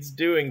succeeds,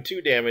 doing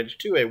 2 damage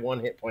to a 1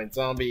 hit point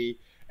zombie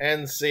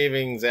and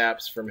saving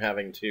Zaps from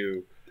having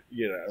to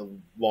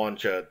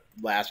launch a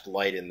last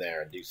light in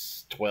there and do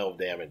 12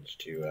 damage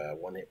to a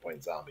 1 hit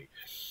point zombie.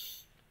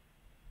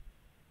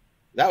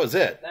 That was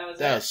it.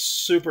 That was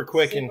super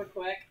quick. Super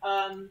quick.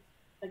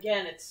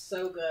 Again, it's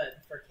so good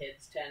for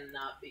kids 10 and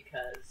up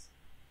because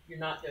you're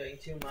not doing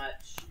too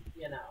much,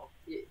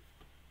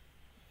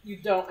 you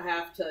don't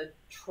have to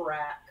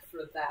track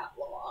for that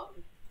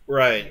long.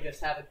 Right. You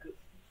just have a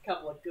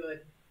couple of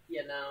good,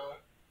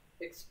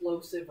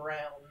 explosive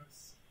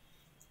rounds.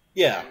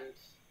 Yeah. And,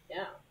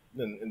 yeah.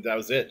 And that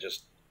was it.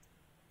 Just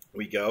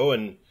we go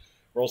and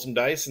roll some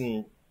dice,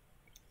 and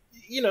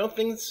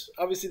things.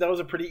 Obviously, that was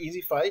a pretty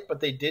easy fight, but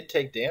they did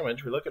take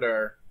damage. We look at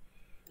our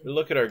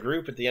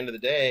group at the end of the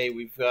day.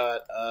 We've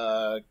got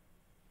a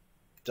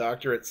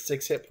doctor at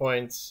 6 hit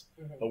points,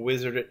 a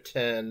wizard at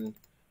 10,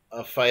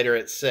 a fighter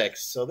at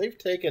 6. So they've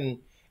taken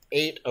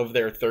 8 of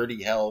their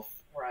 30 health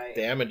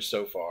damage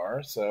so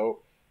far.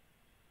 So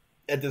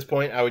at this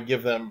point, I would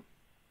give them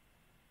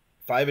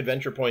 5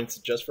 adventure points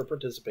just for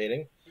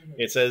participating.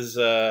 It says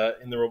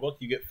in the rulebook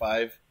you get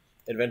 5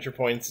 adventure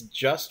points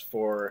just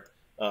for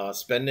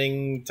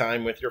spending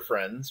time with your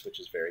friends, which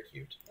is very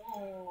cute.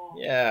 Aww.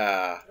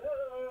 Yeah.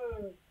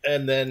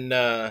 And then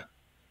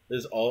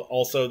there's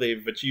also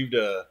they've achieved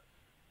a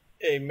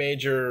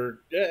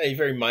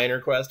very minor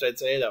quest. I'd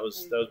say that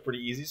was pretty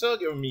easy. So I'll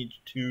give them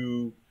each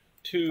two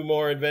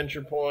more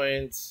adventure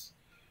points,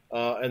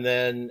 and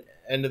then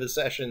end of the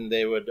session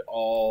they would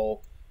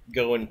all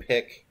go and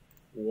pick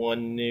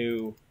one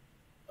new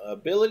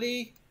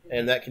ability,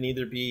 and that can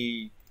either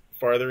be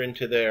farther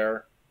into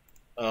their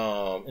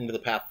into the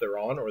path they're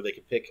on, or they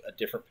could pick a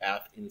different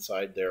path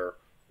inside their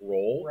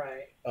role.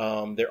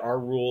 Right. There are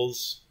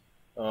rules,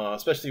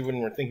 especially when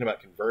we're thinking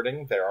about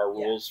converting. There are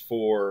rules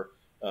for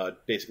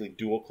basically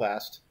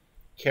dual-classed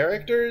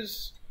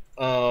characters,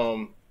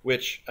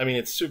 which, I mean,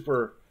 it's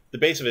super... The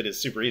base of it is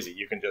super easy.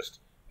 You can just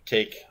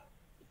take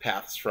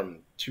paths from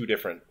 2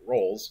 different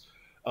roles,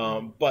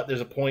 but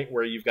there's a point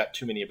where you've got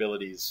too many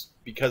abilities,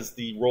 because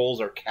the roles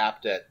are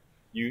capped at...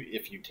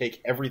 If you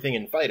take everything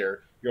in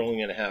Fighter, you're only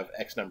going to have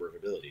X number of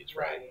abilities,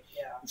 right?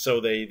 Yeah.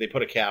 So they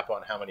put a cap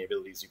on how many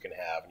abilities you can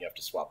have, and you have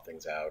to swap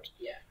things out.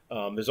 Yeah.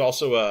 There's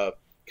also a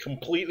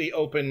completely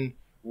open,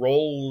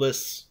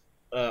 role-less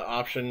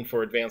option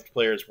for advanced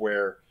players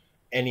where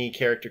any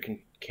character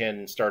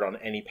can start on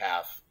any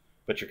path,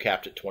 but you're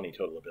capped at 20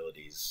 total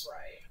abilities.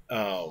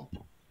 Right.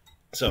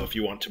 So if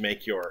you want to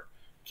make your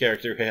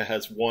character who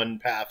has one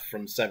path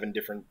from 7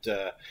 different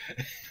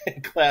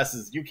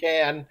classes, you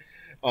can.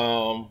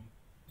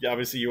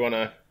 Obviously, you want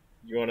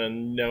to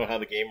know how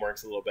the game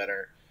works a little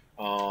better.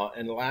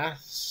 And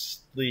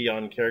lastly,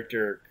 on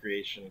character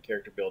creation,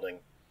 character building,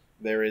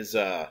 there is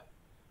at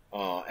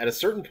a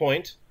certain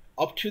point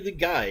up to the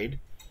guide,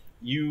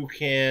 you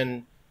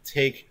can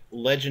take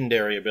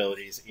legendary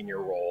abilities in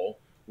your role,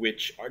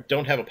 which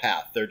don't have a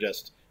path.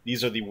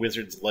 These are the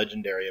wizard's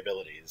legendary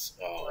abilities.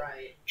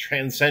 Right.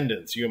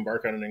 Transcendence. You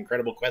embark on an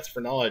incredible quest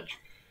for knowledge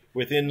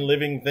within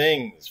living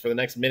things. For the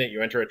next minute,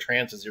 you enter a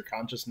trance as your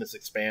consciousness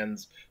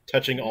expands,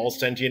 touching all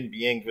sentient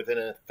beings within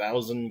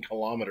 1,000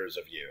 kilometers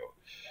of you.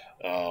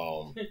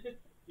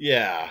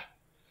 Yeah.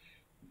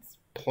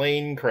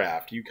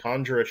 Planecraft. You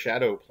conjure a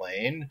shadow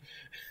plane.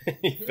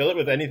 You fill it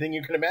with anything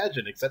you can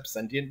imagine, except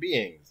sentient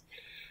beings.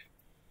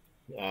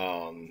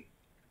 And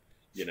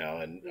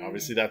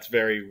obviously that's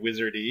very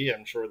wizardy.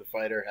 I'm sure the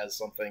Fighter has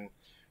something.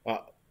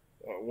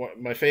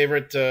 My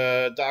favorite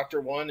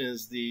Doctor one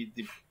is the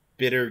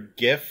bitter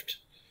gift.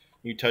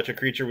 You touch a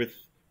creature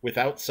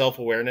without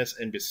self-awareness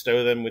and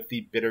bestow them with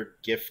the bitter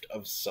gift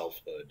of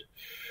selfhood.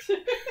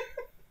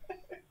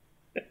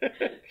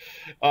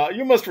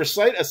 You must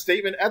recite a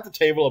statement at the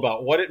table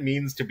about what it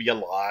means to be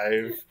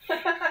alive.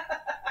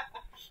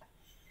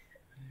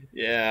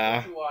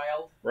 Yeah. That's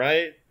wild.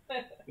 Right?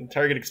 The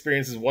target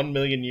experiences 1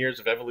 million years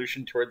of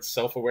evolution towards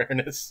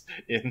self-awareness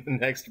in the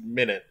next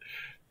minute.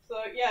 So,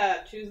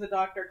 yeah, choose the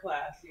Doctor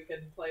class. You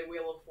can play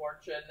Wheel of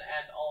Fortune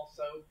and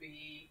also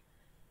be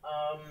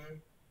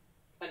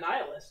a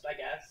nihilist, I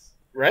guess.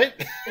 Right?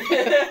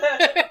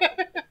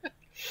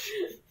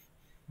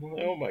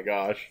 Oh my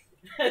gosh.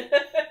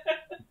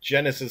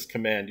 Genesis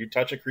command. You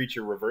touch a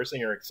creature,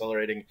 reversing or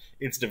accelerating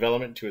its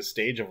development to a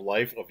stage of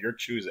life of your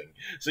choosing.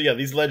 So yeah,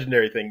 these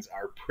legendary things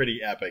are pretty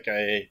epic.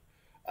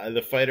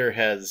 The Fighter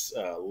has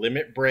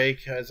Limit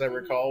Break, as I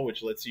recall,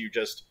 which lets you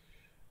just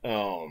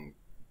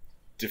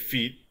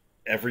defeat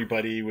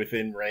everybody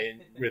within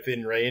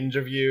range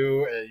of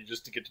you, and you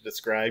just get to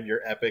describe your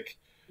epic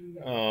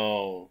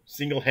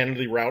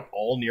single-handedly route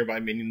all nearby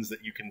minions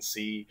that you can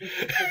see.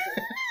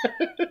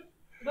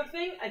 The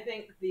thing, I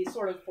think, the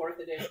sort of 4th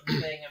edition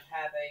thing of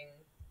having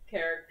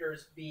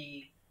characters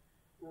be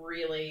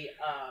really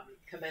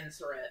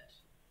commensurate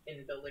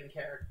in building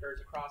characters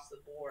across the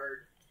board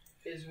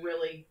is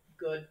really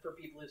good for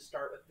people who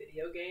start with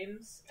video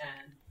games,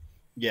 and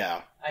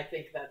yeah, I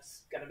think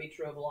that's going to be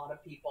true of a lot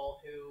of people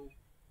who,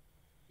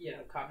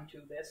 come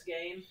to this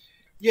game.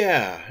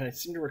 Yeah, I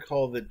seem to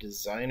recall the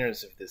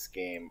designers of this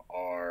game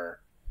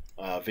are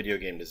video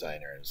game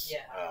designers.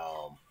 Yeah.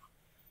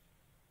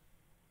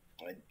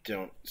 I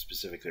don't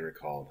specifically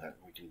recall that.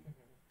 We can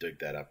dig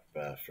that up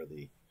for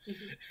the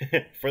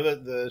for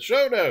the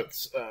show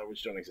notes,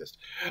 which don't exist.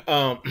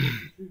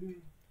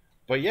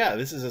 But yeah,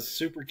 this is a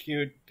super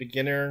cute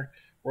beginner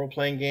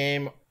role-playing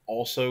game.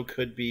 Also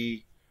could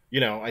be,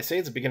 I say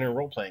it's a beginner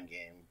role-playing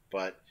game,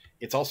 but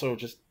it's also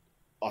just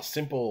a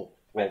simple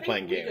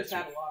role-playing game. We just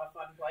had a lot of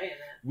fun playing it.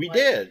 We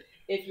did.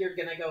 If you're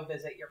going to go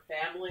visit your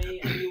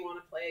family and you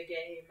want to play a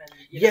game.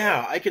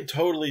 Yeah, I could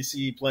totally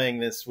see playing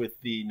this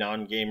with the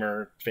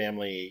non-gamer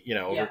family,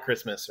 over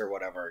Christmas or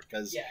whatever,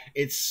 because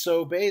it's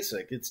so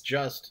basic. It's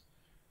just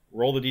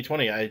roll the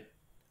D20.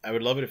 I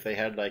would love it if they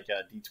had like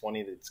a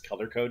D20 that's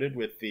color-coded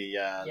with the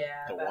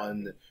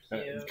one,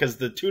 because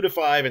the 2 to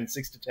 5 and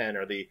 6 to 10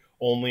 are the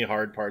only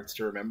hard parts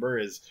to remember.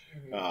 Is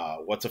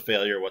what's a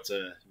failure, what's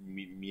a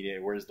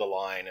median, where's the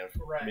line of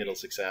middle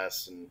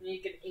success, and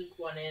you can ink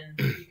one in.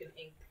 You can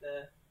ink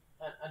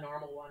a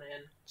normal one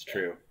in. It's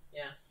true.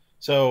 Yeah.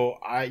 So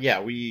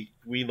we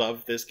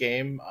love this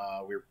game.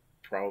 We're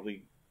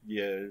probably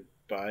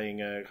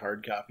buying a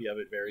hard copy of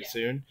it very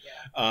soon.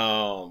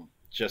 Yeah.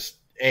 Just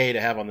to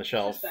have on the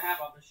shelf. Just to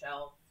have on the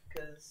shelf,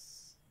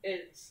 because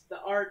the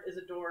art is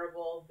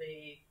adorable.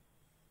 The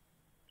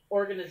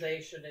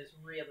organization is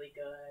really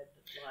good.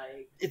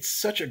 Like, it's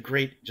such a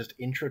great just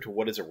intro to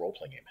what is a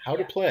role-playing game. How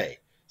to play.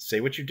 Say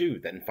what you do,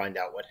 then find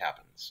out what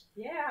happens.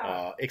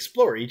 Yeah.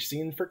 Explore each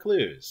scene for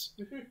clues.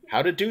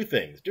 How to do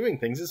things. Doing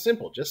things is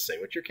simple. Just say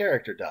what your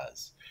character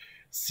does.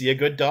 See a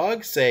good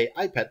dog? Say,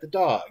 I pet the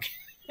dog.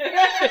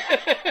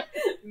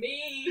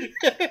 Me.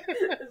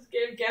 This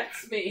game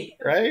gets me.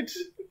 Right?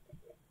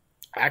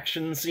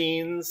 Action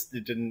scenes.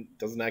 It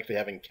doesn't actually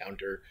have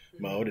encounter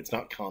mode. It's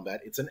not combat.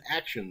 It's an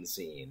action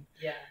scene.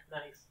 Yeah,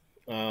 nice.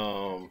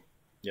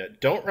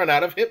 Don't run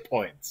out of hit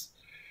points.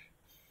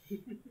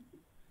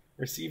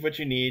 Receive what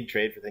you need,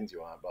 trade for things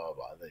you want, blah, blah,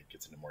 blah. That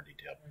gets into more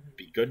detail.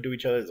 Be good to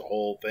each other. There's a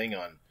whole thing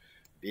on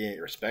being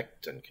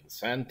respect and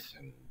consent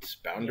and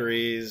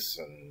boundaries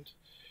and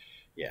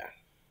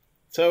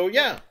So,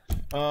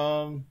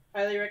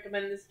 highly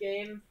recommend this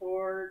game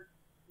for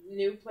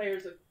new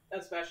players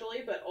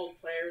especially, but old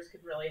players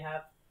could really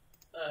have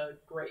a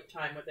great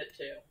time with it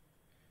too.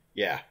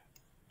 Yeah.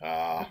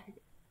 I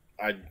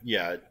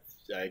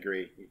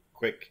agree.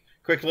 Quick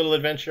little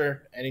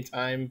adventure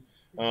anytime.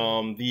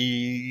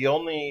 The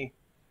only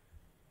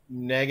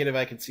negative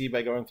I could see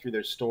by going through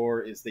their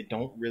store is they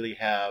don't really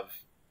have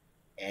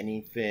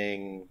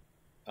anything.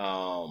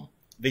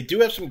 They do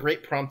have some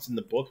great prompts in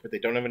the book, but they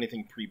don't have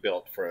anything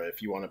pre-built for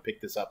if you want to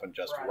pick this up and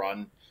just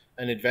run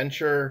an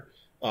adventure.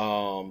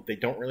 They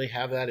don't really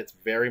have that. It's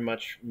very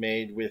much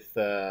made with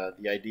the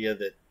idea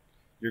that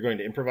you're going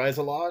to improvise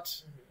a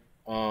lot.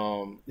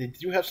 They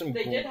do have some.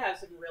 They did have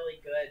some really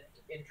good,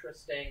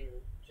 interesting,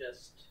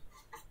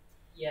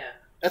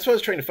 That's what I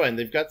was trying to find.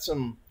 They've got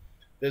some.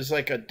 There's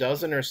like a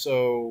dozen or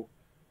so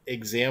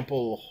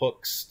example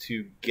hooks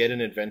to get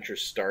an adventure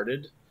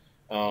started.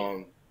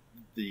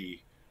 The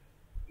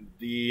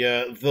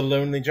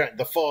lonely giant,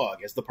 the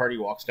fog as the party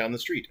walks down the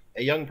street.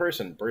 A young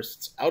person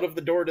bursts out of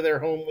the door to their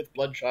home with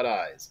bloodshot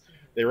eyes.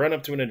 They run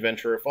up to an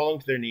adventurer, falling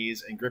to their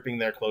knees and gripping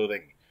their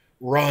clothing.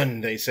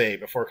 Run, they say,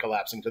 before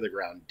collapsing to the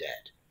ground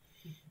dead.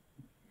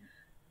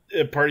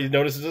 The party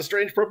notices a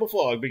strange purple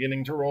fog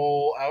beginning to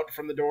roll out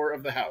from the door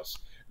of the house.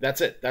 That's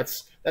it.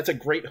 That's a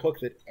great hook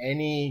that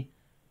any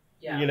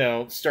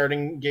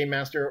starting game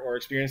master or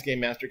experienced game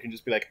master can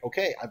just be like,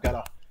 okay, I've got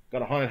a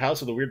haunted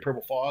house with a weird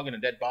purple fog and a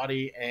dead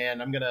body, and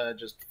I'm gonna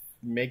just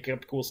make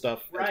up cool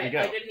stuff as we go.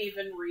 I didn't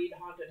even read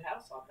Haunted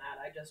House on that.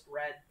 I just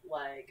read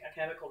like a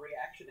chemical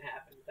reaction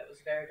happened that was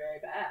very, very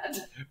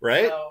bad.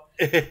 Right? So,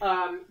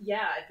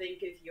 I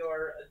think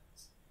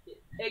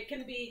it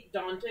can be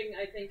daunting.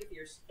 I think if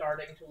you're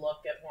starting to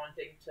look at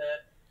wanting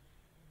to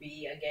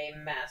be a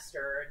game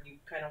master and you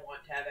kind of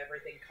want to have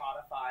everything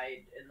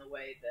codified in the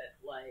way that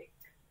like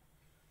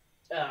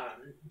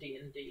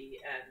D&D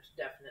and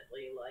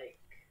definitely like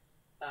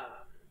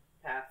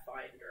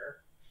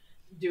Pathfinder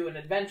do an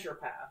adventure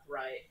path,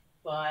 right?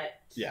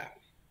 But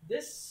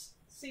this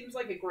seems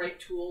like a great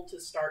tool to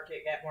start to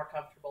get more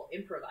comfortable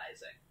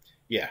improvising.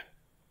 Yeah,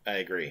 I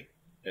agree.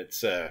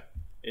 It's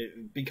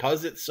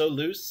because it's so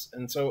loose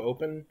and so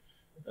open.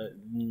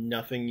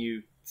 Nothing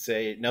you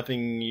say,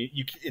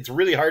 it's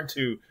really hard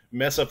to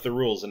mess up the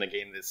rules in a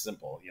game this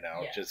simple.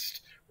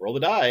 Just roll the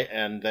die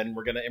and then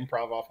we're gonna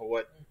improv off of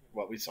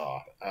what we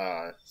saw.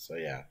 I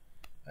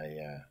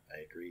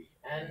agree.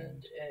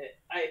 And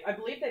I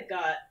believe they've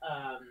got,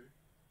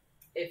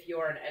 if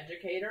you're an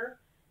educator,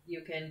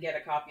 you can get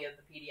a copy of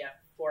the PDF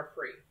for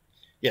free.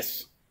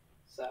 Yes.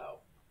 So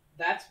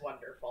that's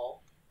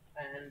wonderful.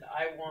 And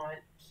I want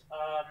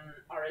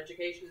our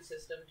education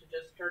system to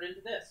just turn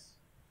into this.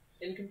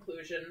 In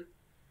conclusion,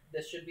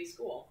 this should be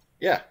school.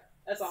 Yeah.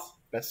 That's all.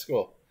 That's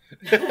school.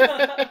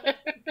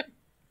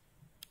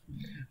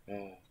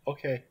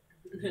 Okay.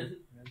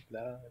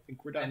 I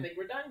think we're done.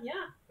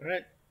 Yeah. All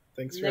right.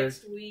 Thanks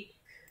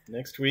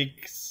Next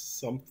week,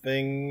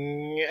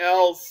 something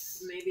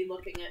else. Maybe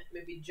looking at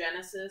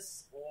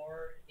Genesis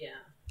or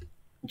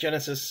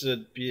Genesis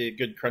would be a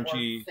good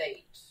crunchy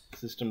Fate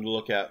system to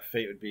look at.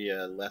 Fate would be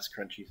a less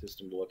crunchy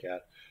system to look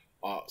at.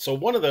 So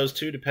one of those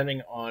two,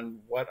 depending on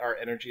what our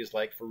energy is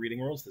like for reading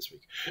rules this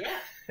week. Yeah.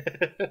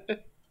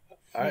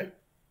 All right.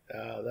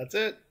 That's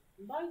it.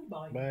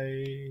 Bye.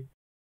 Bye.